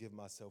never forgive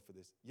myself for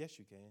this. Yes,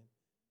 you can.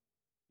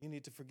 You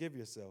need to forgive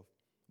yourself,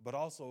 but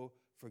also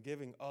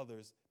forgiving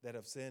others that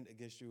have sinned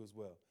against you as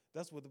well.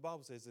 That's what the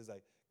Bible says. It's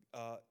like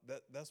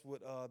that's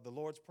what the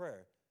Lord's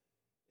Prayer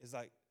is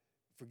like.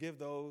 Forgive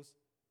those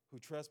who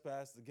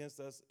trespass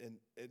against us, and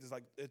it's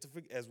like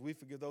as we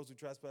forgive those who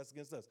trespass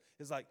against us.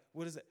 It's like,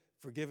 what is it?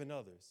 Forgiving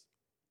others.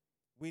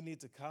 We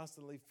need to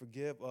constantly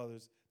forgive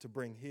others to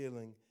bring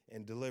healing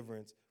and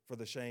deliverance for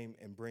the shame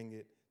and bring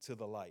it to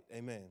the light.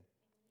 Amen.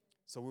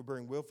 So we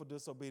bring willful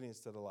disobedience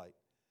to the light.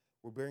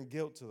 We bring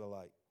guilt to the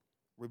light.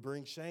 We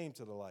bring shame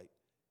to the light.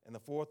 And the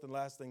fourth and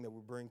last thing that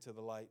we bring to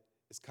the light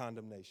is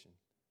condemnation.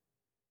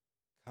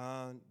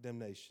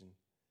 Condemnation.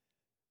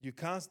 The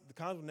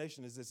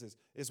condemnation is this: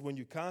 is when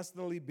you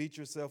constantly beat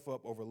yourself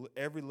up over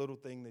every little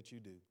thing that you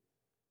do.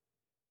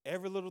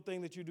 Every little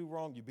thing that you do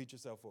wrong, you beat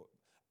yourself up.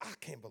 I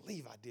can't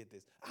believe I did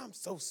this. I'm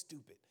so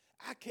stupid.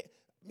 I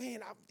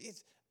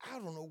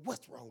don't know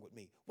what's wrong with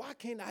me. Why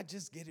can't I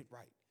just get it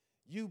right?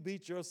 You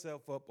beat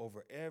yourself up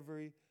over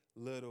every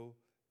little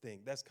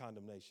thing. That's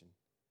condemnation.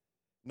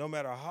 No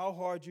matter how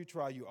hard you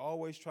try, you're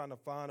always trying to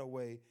find a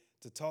way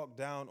to talk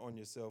down on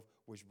yourself,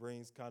 which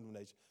brings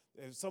condemnation.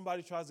 If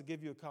somebody tries to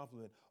give you a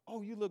compliment,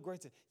 oh, you look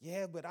great.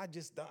 Yeah, but I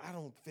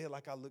don't feel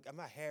like I look,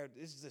 my hair,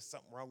 there's just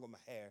something wrong with my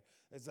hair.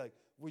 It's like,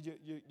 well,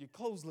 your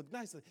clothes look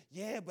nice.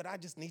 Yeah, but I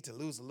just need to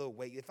lose a little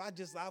weight.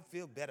 I'll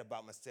feel better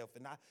about myself.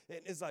 And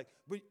it's like,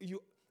 but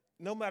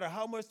no matter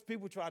how much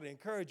people try to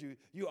encourage you,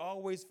 you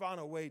always find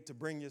a way to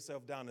bring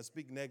yourself down and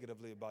speak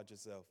negatively about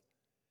yourself.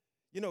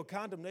 You know,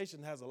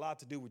 condemnation has a lot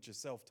to do with your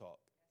self-talk.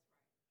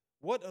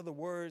 What are the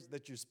words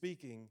that you're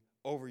speaking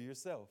over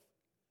yourself?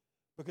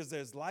 Because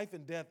there's life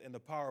and death in the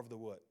power of the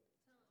what?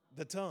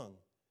 The tongue.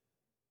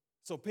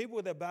 So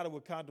people that battle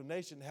with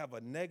condemnation have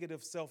a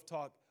negative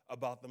self-talk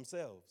about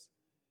themselves.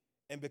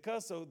 And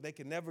because so, they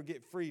can never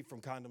get free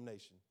from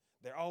condemnation.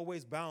 They're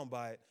always bound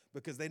by it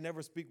because they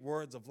never speak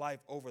words of life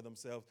over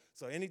themselves.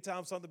 So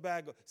anytime something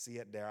bad goes, see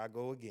it, there I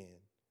go again.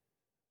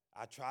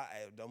 I try,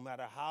 no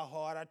matter how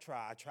hard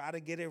I try to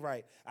get it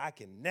right. I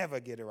can never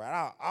get it right.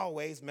 I'm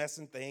always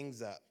messing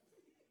things up.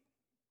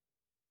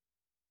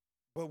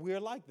 But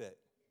we're like that.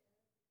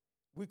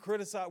 We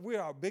criticize,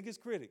 we're our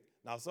biggest critic.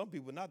 Now, some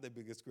people are not their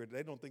biggest critic.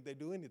 They don't think they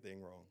do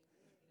anything wrong.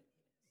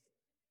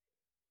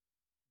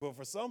 But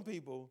for some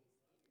people,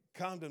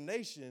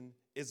 condemnation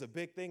is a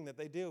big thing that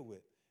they deal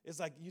with. It's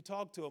like you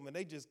talk to them and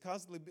they just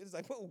constantly, it's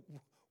like, well,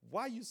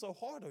 why are you so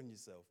hard on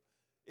yourself?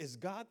 Is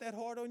God that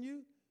hard on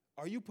you?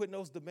 Are you putting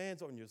those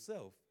demands on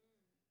yourself?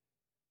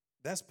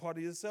 That's part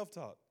of your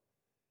self-talk.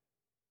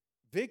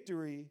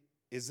 Victory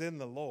is in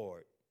the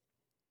Lord,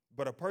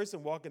 but a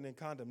person walking in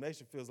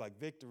condemnation feels like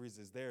victories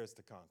is theirs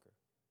to conquer.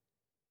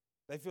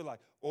 They feel like,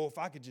 oh, if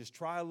I could just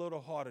try a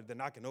little harder,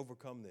 then I can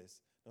overcome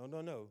this.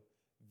 No.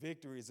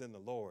 Victory is in the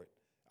Lord.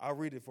 I'll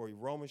read it for you.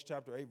 Romans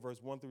chapter 8,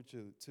 verse 1 through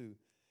 2.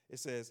 It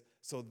says,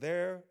 so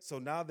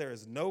now there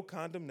is no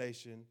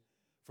condemnation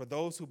for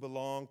those who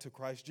belong to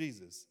Christ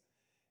Jesus.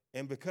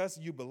 And because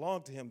you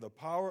belong to him, the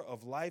power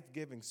of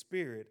life-giving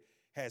spirit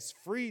has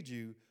freed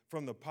you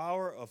from the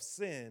power of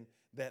sin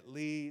that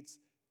leads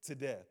to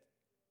death.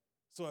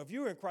 So if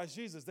you're in Christ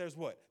Jesus, there's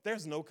what?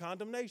 There's no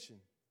condemnation.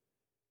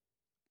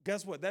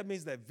 Guess what? That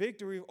means that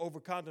victory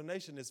over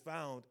condemnation is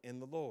found in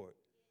the Lord.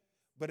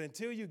 But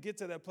until you get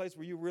to that place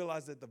where you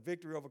realize that the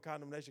victory over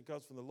condemnation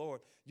comes from the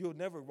Lord, you'll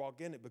never walk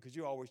in it because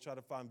you always try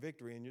to find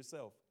victory in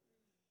yourself.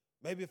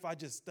 Maybe if I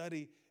just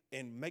study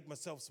and make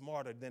myself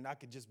smarter, then I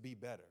can just be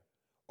better.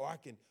 Or I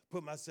can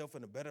put myself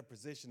in a better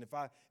position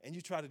and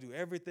you try to do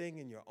everything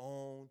in your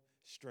own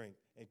strength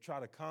and try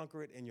to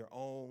conquer it in your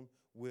own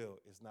will.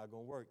 It's not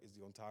going to work. It's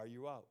going to tire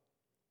you out.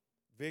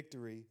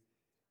 Victory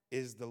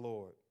is the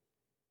Lord.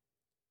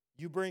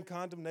 You bring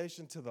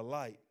condemnation to the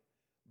light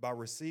by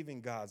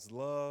receiving God's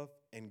love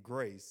and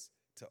grace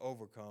to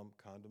overcome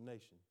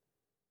condemnation.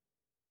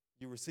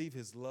 You receive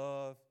his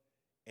love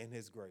and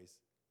his grace.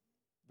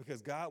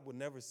 Because God will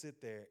never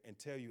sit there and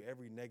tell you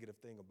every negative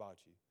thing about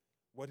you.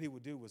 What he will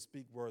do was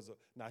speak words of,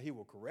 now he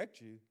will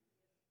correct you,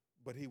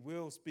 but he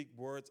will speak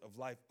words of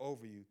life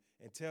over you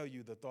and tell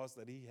you the thoughts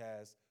that he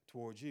has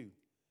towards you.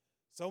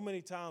 So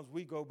many times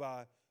we go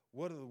by,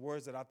 what are the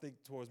words that I think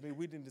towards me?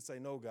 We need to say,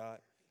 no, God,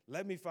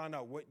 let me find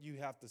out what you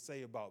have to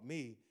say about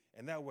me,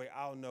 and that way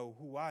I'll know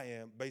who I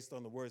am based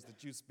on the words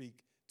that you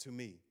speak to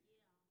me.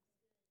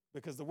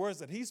 Because the words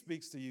that he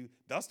speaks to you,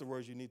 that's the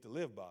words you need to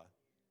live by.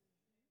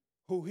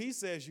 Who he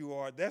says you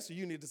are, that's who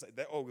you need to say.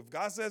 That, oh, if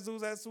God says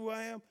that's who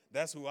I am,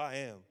 that's who I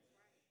am.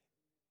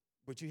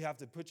 But you have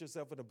to put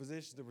yourself in a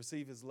position to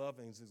receive his love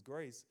and his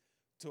grace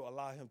to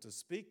allow him to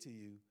speak to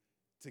you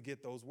to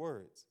get those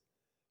words.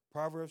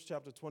 Proverbs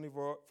chapter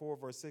 24,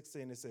 verse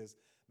 16, it says,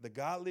 the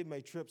godly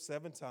may trip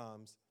 7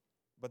 times,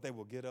 but they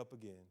will get up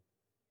again.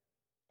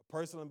 A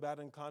person in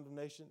battle and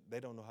condemnation, they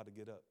don't know how to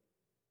get up.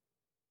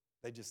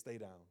 They just stay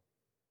down.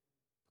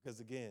 Because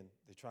again,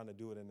 they're trying to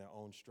do it in their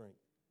own strength.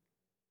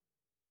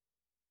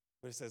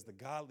 But it says the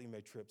godly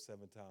may trip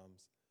 7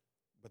 times,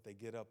 but they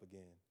get up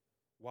again.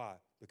 Why?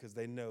 Because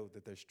they know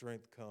that their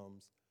strength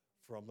comes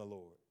from the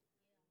Lord.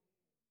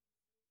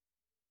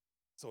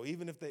 So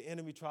even if the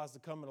enemy tries to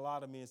come and lie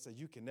to me and say,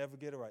 you can never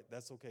get it right,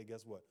 that's okay.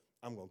 Guess what?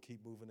 I'm going to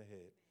keep moving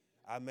ahead.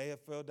 I may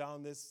have fell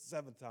down this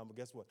 7th time, but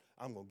guess what?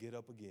 I'm going to get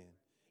up again,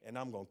 and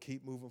I'm going to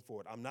keep moving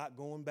forward. I'm not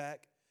going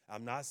back.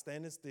 I'm not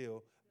standing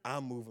still.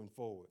 I'm moving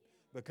forward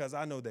because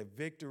I know that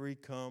victory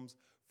comes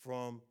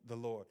from the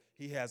Lord.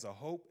 He has a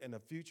hope and a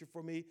future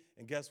for me,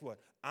 and guess what?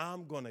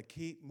 I'm going to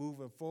keep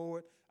moving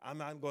forward. I'm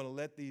not going to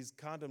let these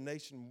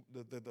condemnation,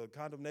 the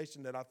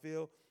condemnation that I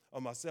feel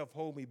of myself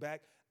hold me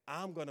back.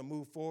 I'm going to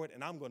move forward,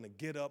 and I'm going to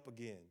get up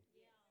again.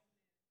 Yeah.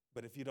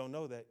 But if you don't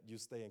know that, you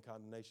stay in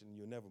condemnation, and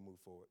you'll never move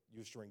forward.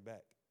 You'll shrink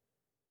back.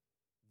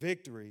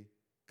 Victory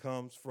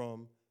comes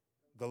from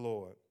the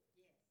Lord.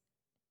 Yes.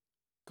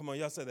 Come on,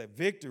 y'all say that.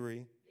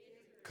 Victory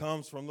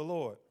comes from the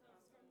Lord.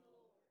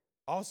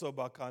 Also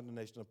about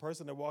condemnation. A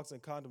person that walks in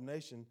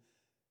condemnation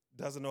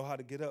doesn't know how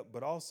to get up,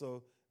 but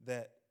also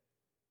that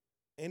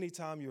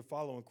anytime you're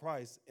following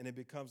Christ and it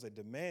becomes a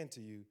demand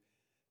to you,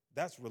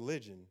 that's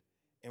religion.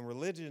 And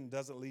religion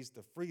doesn't lead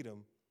to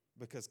freedom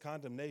because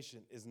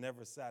condemnation is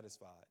never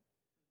satisfied.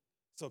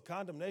 So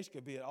condemnation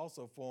could be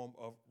also a form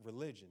of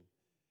religion,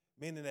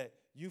 meaning that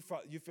you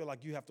feel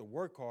like you have to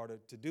work harder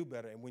to do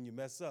better. And when you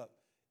mess up,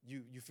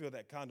 you feel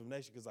that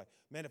condemnation because like,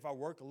 man, if I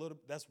work a little,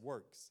 that's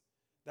works.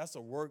 That's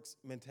a works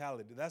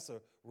mentality. That's a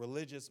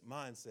religious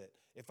mindset.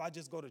 If I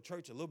just go to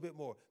church a little bit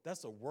more,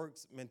 that's a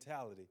works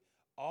mentality.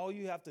 All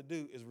you have to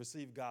do is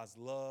receive God's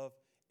love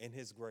and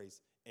his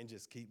grace and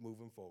just keep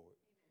moving forward.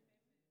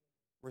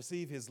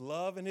 Receive his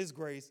love and his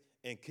grace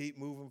and keep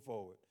moving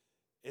forward.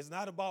 It's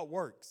not about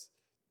works.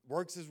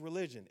 Works is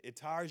religion. It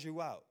tires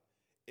you out.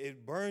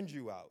 It burns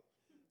you out.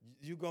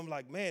 You're going to be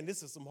like, man,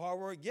 this is some hard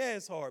work. Yeah,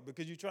 it's hard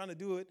because you're trying to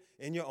do it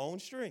in your own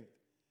strength.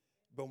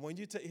 But when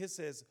you take, it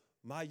says,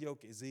 my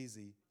yoke is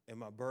easy and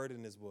my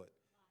burden is what?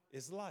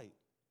 It's light.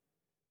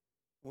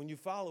 When you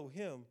follow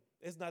him,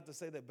 it's not to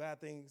say that bad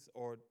things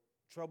or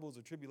troubles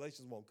or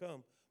tribulations won't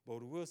come, but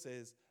the will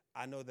says,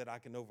 I know that I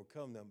can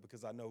overcome them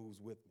because I know who's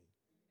with me.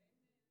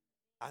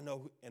 I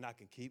know, and I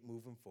can keep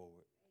moving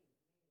forward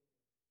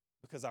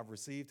because I've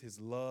received his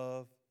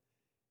love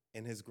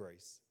and his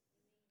grace.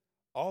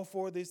 All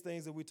 4 of these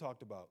things that we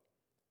talked about,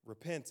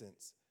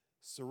 repentance,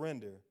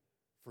 surrender,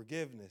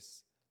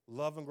 forgiveness,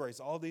 love and grace,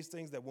 all these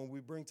things that when we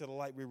bring to the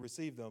light, we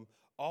receive them,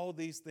 all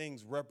these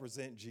things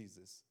represent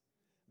Jesus.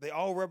 They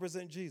all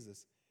represent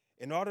Jesus.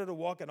 In order to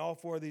walk in all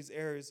 4 of these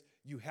areas,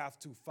 you have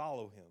to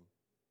follow him.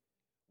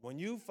 When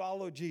you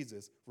follow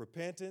Jesus,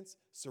 repentance,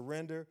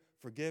 surrender,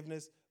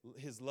 forgiveness,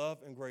 his love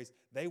and grace,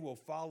 they will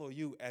follow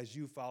you as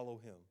you follow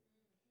him.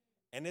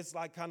 And it's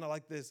like kind of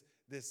like this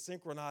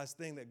synchronized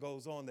thing that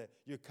goes on that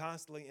you're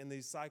constantly in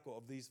the cycle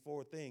of these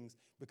 4 things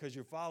because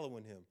you're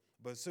following him.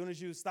 But as soon as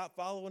you stop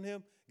following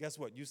him, guess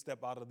what? You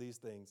step out of these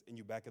things and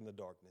you're back in the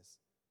darkness.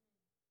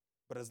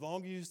 But as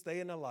long as you stay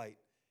in the light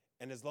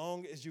and as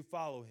long as you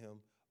follow him,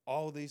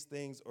 all these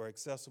things are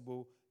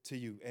accessible to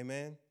you.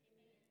 Amen? Amen.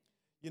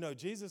 You know,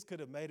 Jesus could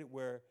have made it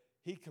where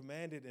he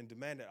commanded and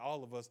demanded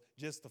all of us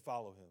just to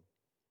follow him.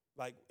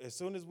 Like as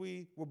soon as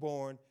we were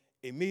born,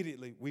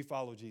 immediately we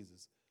follow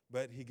Jesus.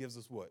 But he gives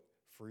us what?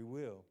 Free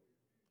will.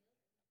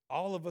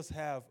 All of us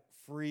have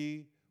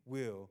free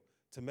will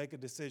to make a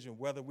decision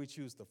whether we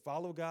choose to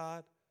follow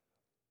God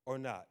or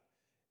not.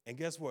 And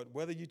guess what?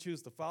 Whether you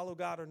choose to follow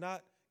God or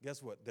not,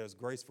 guess what? There's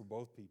grace for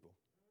both people.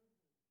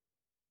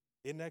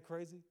 Isn't that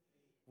crazy?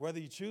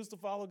 Whether you choose to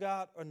follow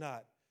God or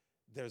not,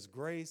 there's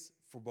grace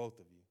for both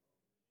of you.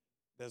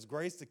 There's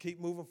grace to keep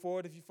moving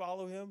forward if you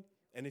follow him.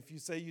 And if you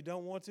say you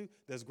don't want to,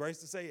 there's grace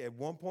to say at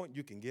one point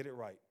you can get it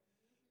right.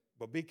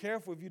 But be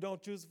careful if you don't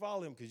choose to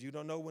follow him because you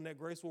don't know when that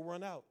grace will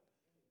run out.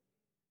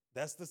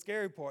 That's the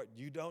scary part.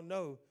 You don't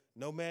know.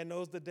 No man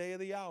knows the day or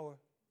the hour.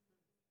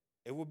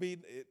 It will be,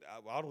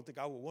 I don't think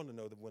I would want to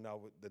know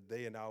the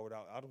day and hour.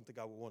 I don't think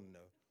I would want to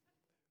know.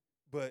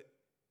 But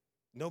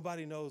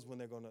Nobody knows when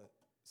they're going to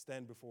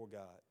stand before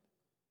God.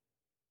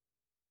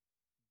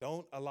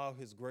 Don't allow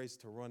his grace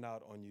to run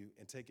out on you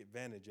and take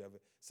advantage of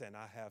it, saying,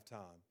 I have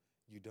time.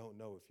 You don't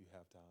know if you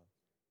have time.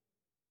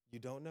 You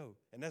don't know.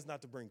 And that's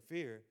not to bring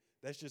fear.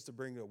 That's just to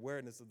bring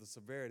awareness of the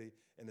severity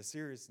and the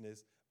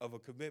seriousness of a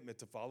commitment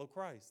to follow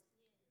Christ.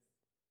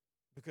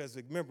 Because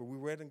remember, we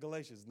read in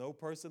Galatians, no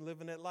person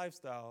living that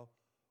lifestyle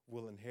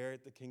will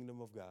inherit the kingdom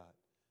of God.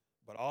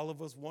 But all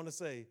of us want to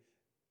say,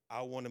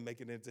 I want to make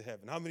it into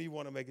heaven. How many of you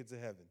want to make it to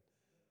heaven?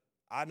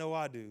 I know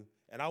I do.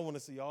 And I want to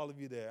see all of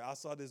you there. I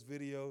saw this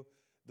video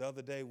the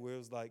other day where it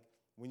was like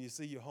when you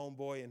see your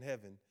homeboy in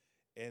heaven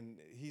and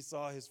he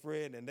saw his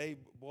friend and they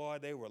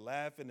were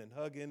laughing and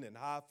hugging and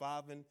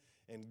high-fiving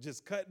and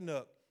just cutting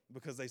up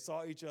because they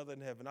saw each other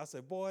in heaven. I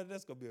said, boy,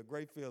 that's going to be a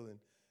great feeling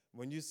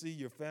when you see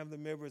your family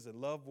members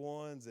and loved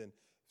ones and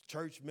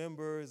church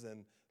members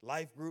and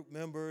life group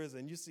members,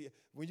 and you see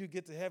when you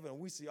get to heaven and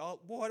we see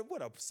all, boy,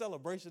 what a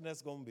celebration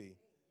that's going to be.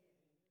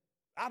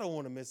 I don't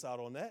want to miss out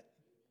on that.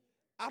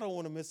 I don't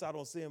want to miss out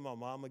on seeing my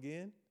mom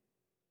again.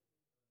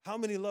 How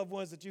many loved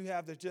ones that you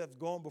have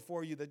gone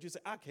before you that you say,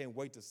 I can't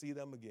wait to see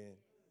them again?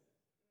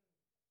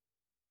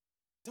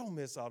 Don't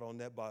miss out on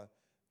that by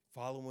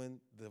following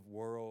the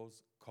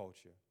world's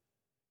culture,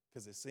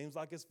 because it seems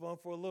like it's fun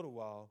for a little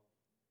while,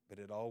 but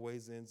it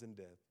always ends in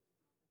death.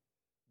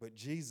 But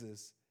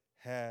Jesus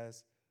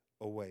has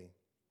a way.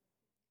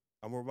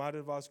 I'm reminded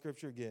of our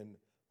scripture again,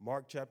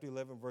 Mark chapter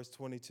 11, verse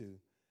 22.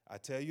 I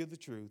tell you the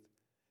truth,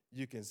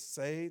 you can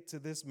say to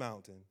this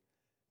mountain,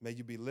 may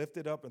you be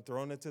lifted up and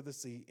thrown into the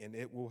sea, and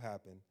it will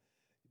happen.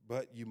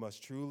 But you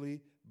must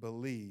truly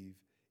believe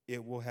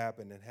it will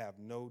happen and have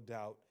no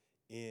doubt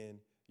in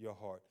your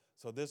heart.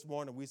 So this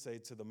morning we say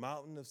to the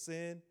mountain of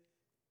sin,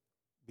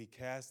 be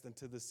cast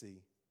into the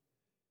sea,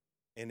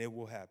 and it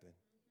will happen.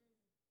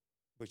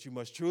 But you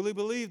must truly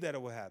believe that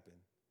it will happen.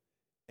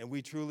 And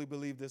we truly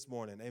believe this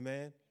morning.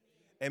 Amen?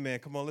 Amen.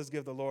 Come on, let's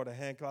give the Lord a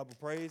hand clap of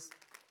praise.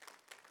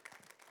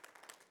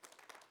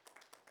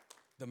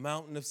 The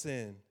mountain of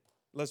sin.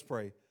 Let's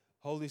pray.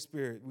 Holy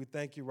Spirit, we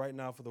thank you right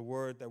now for the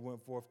word that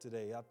went forth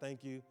today. I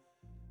thank you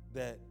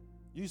that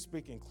you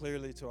speaking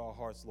clearly to our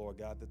hearts, Lord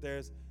God, that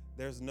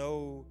there's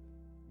no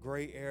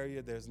gray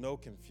area, there's no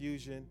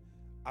confusion.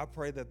 I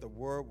pray that the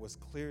word was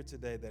clear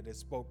today, that it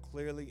spoke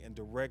clearly and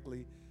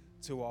directly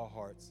to our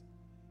hearts.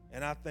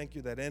 And I thank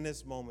you that in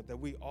this moment that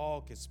we all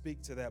can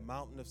speak to that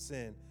mountain of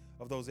sin,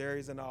 of those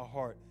areas in our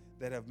heart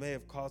that may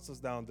have cost us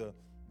down,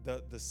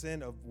 the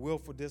sin of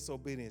willful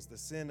disobedience, the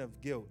sin of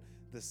guilt,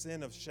 the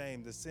sin of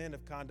shame, the sin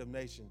of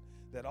condemnation,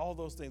 that all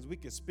those things, we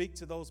can speak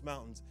to those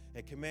mountains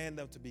and command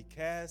them to be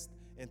cast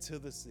into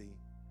the sea.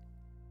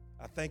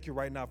 I thank you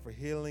right now for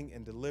healing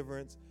and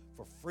deliverance,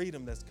 for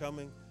freedom that's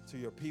coming to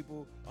your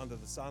people under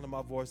the sound of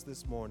my voice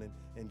this morning.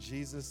 In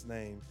Jesus'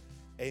 name,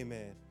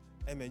 amen.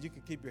 Amen. You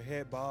can keep your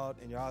head bowed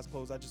and your eyes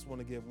closed. I just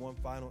want to give one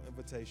final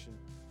invitation.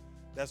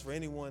 That's for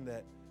anyone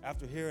that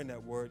after hearing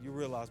that word, you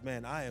realize,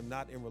 man, I am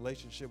not in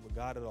relationship with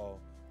God at all.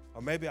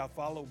 Or maybe I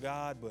follow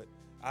God, but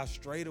I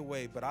strayed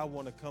away, but I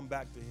want to come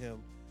back to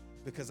him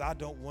because I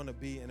don't want to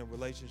be in a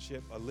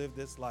relationship or live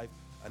this life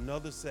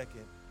another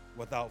second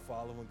without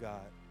following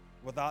God,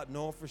 without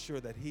knowing for sure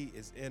that he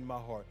is in my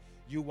heart.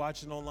 You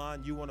watching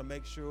online, you want to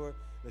make sure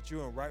that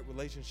you're in right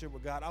relationship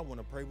with God. I want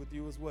to pray with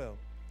you as well.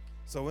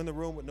 So in the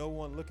room with no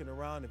one looking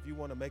around, if you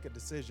want to make a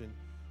decision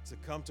to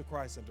come to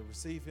Christ and to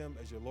receive him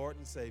as your Lord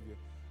and Savior,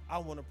 I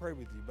want to pray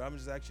with you. But I'm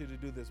just asking you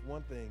to do this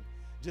one thing.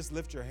 Just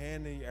lift your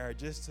hand in the air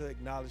just to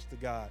acknowledge to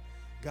God,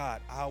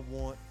 God, I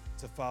want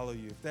to follow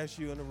you. If that's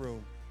you in the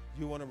room,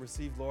 you want to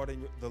receive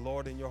the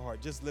Lord in your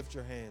heart, just lift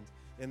your hands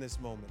in this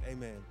moment.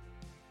 Amen.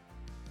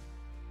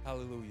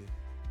 Hallelujah.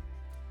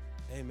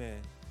 Amen.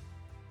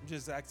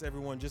 Just ask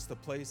everyone just to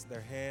place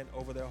their hand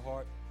over their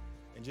heart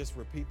and just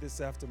repeat this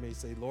after me.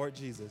 Say, Lord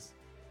Jesus,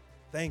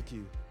 thank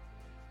you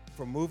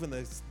for moving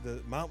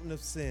the mountain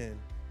of sin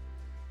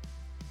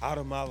out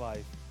of my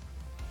life.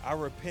 I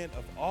repent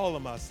of all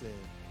of my sin,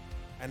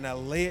 and I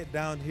lay it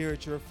down here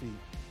at your feet.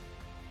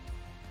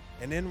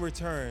 And in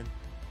return,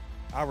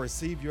 I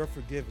receive your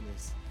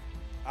forgiveness.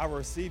 I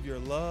receive your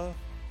love.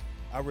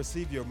 I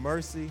receive your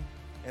mercy,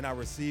 and I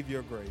receive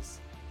your grace.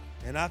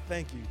 And I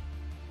thank you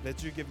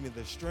that you give me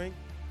the strength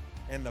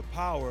and the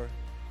power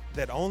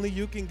that only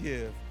you can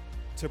give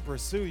to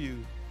pursue you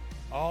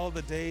all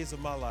the days of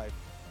my life,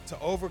 to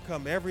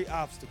overcome every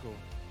obstacle,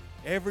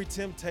 every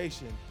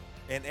temptation,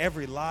 and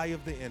every lie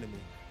of the enemy.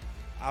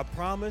 I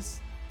promise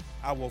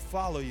I will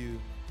follow you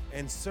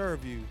and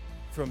serve you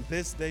from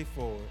this day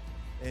forward.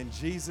 In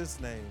Jesus'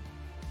 name,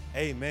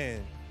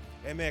 amen.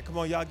 Amen. Come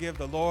on, y'all give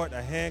the Lord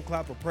a hand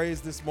clap of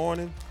praise this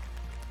morning.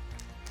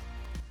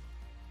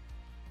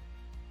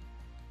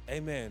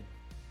 Amen.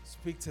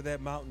 Speak to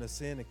that mountain of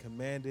sin and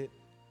command it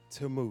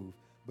to move.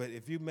 But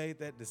if you made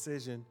that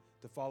decision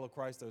to follow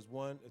Christ, there's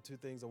one or two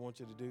things I want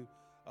you to do.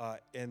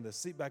 In the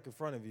seat back in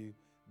front of you,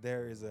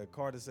 there is a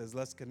card that says,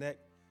 Let's Connect.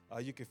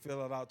 You can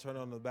fill it out, turn it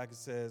on the back. It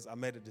says, I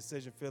made a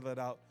decision, fill it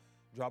out,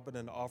 drop it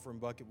in the offering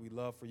bucket. We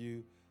love for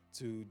you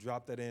to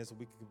drop that in so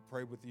we can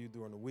pray with you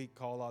during the week,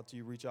 call out to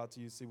you, reach out to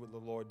you, see what the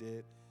Lord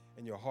did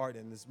in your heart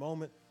in this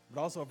moment.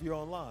 But also, if you're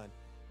online,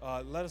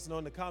 let us know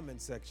in the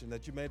comment section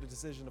that you made a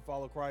decision to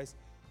follow Christ.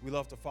 We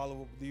love to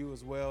follow up with you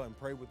as well and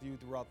pray with you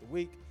throughout the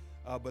week.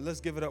 But let's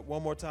give it up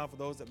one more time for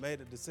those that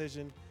made a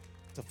decision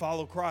to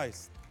follow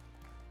Christ.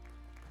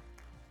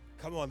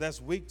 Come on,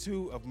 that's week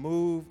 2 of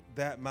Move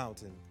That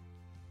Mountain.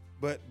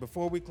 But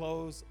before we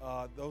close,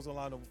 those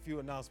online, a few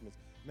announcements.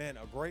 Man,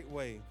 a great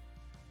way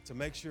to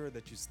make sure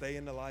that you stay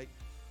in the light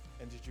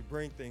and that you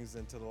bring things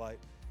into the light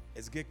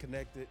is get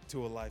connected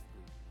to a life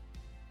group.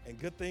 And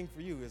good thing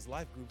for you is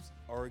life groups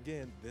are,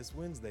 again, this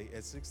Wednesday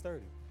at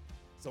 6:30.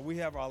 So we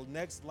have our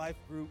next life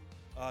group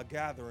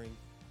gathering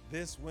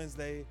this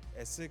Wednesday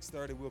at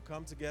 6:30. We'll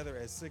come together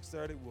at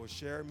 6:30. We'll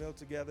share a meal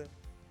together,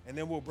 and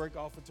then we'll break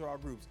off into our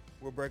groups.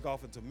 We'll break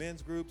off into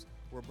men's groups.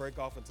 We'll break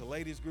off into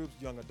ladies groups,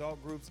 young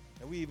adult groups,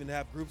 and we even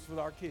have groups with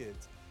our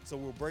kids. So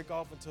we'll break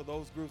off into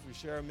those groups. We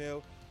share a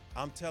meal.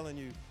 I'm telling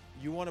you,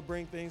 you want to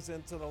bring things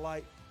into the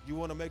light. You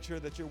want to make sure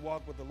that your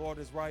walk with the Lord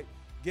is right.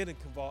 Get it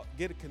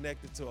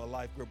connected to a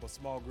life group, a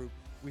small group.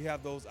 We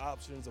have those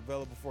options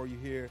available for you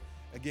here.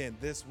 Again,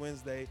 this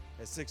Wednesday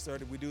at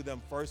 6:30. We do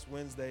them first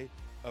Wednesday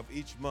of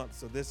each month.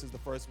 So this is the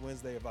first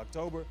Wednesday of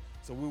October.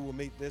 So we will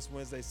meet this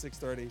Wednesday,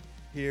 6:30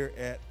 here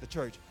at the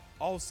church.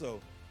 Also,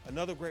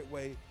 another great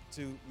way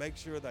to make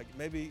sure that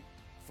maybe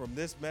from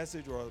this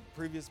message or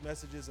previous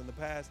messages in the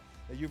past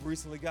that you've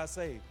recently got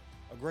saved.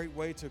 A great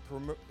way to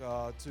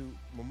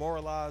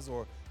memorialize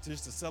or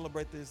just to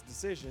celebrate this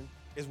decision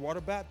is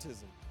water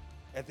baptism.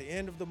 At the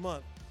end of the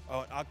month,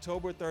 on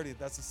October 30th,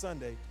 that's a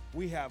Sunday,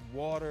 we have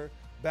water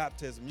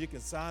baptism. You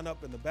can sign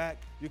up in the back.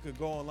 You can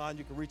go online.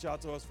 You can reach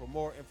out to us for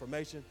more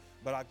information.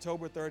 But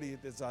October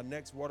 30th is our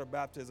next water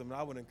baptism. And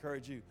I would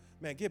encourage you,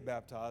 man, get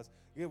baptized.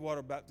 Get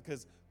water baptized.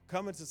 Because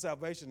coming to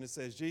salvation, it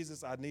says,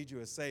 Jesus, I need you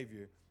as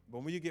Savior. But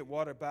when you get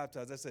water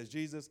baptized, that says,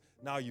 Jesus,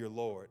 now you're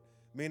Lord.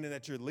 Meaning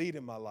that you're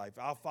leading my life.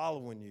 I'm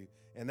following you.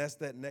 And that's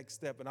that next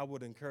step. And I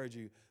would encourage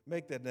you,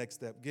 make that next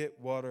step. Get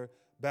water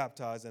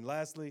baptized. And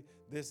lastly,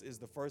 this is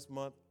the first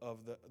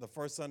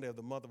Sunday of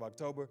the month of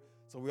October.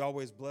 So we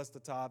always bless the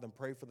tithe and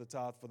pray for the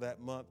tithe for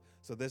that month.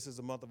 So this is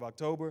the month of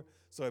October.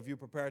 So if you're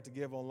prepared to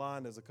give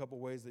online, there's a couple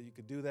ways that you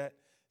could do that.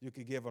 You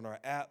could give on our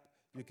app.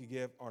 You could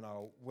give on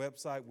our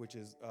website, which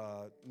is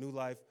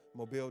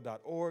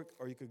newlifemobile.org,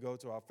 or you could go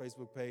to our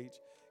Facebook page,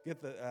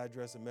 get the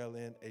address, and mail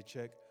in a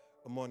check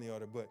or money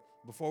order. But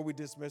before we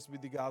dismiss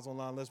with you guys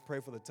online, let's pray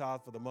for the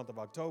tithe for the month of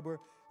October,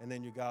 and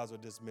then you guys are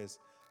dismissed.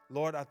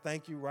 Lord, I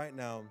thank you right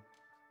now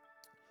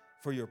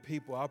for your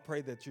people. I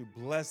pray that you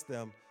bless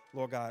them,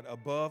 Lord God,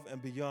 above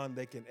and beyond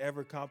they can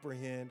ever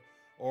comprehend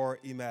or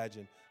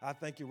imagine. I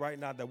thank you right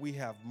now that we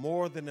have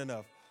more than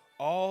enough,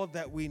 all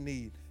that we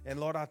need. And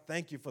Lord, I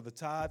thank you for the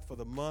tithe for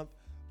the month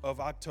of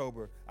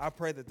October. I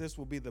pray that this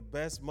will be the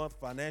best month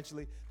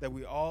financially that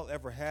we all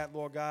ever had,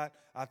 Lord God.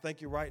 I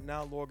thank you right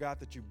now, Lord God,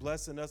 that you're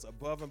blessing us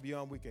above and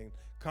beyond we can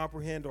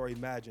comprehend or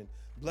imagine.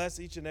 Bless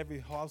each and every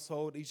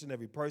household, each and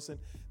every person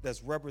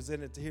that's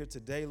represented here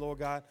today, Lord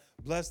God.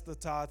 Bless the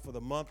tithe for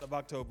the month of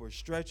October.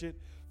 Stretch it,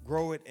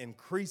 grow it,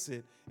 increase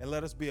it, and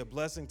let us be a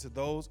blessing to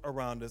those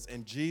around us.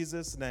 In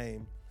Jesus'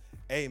 name,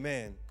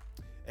 amen.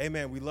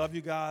 Amen. We love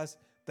you guys.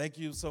 Thank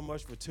you so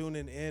much for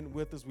tuning in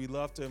with us. We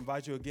love to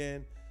invite you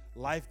again.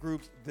 Life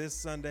groups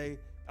this Wednesday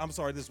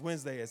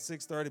at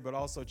 6:30, but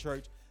also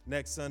church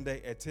next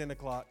Sunday at 10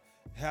 o'clock.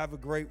 Have a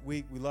great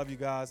week. We love you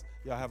guys.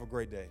 Y'all have a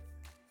great day.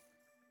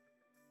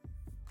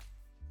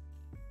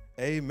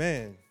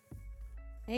 Amen.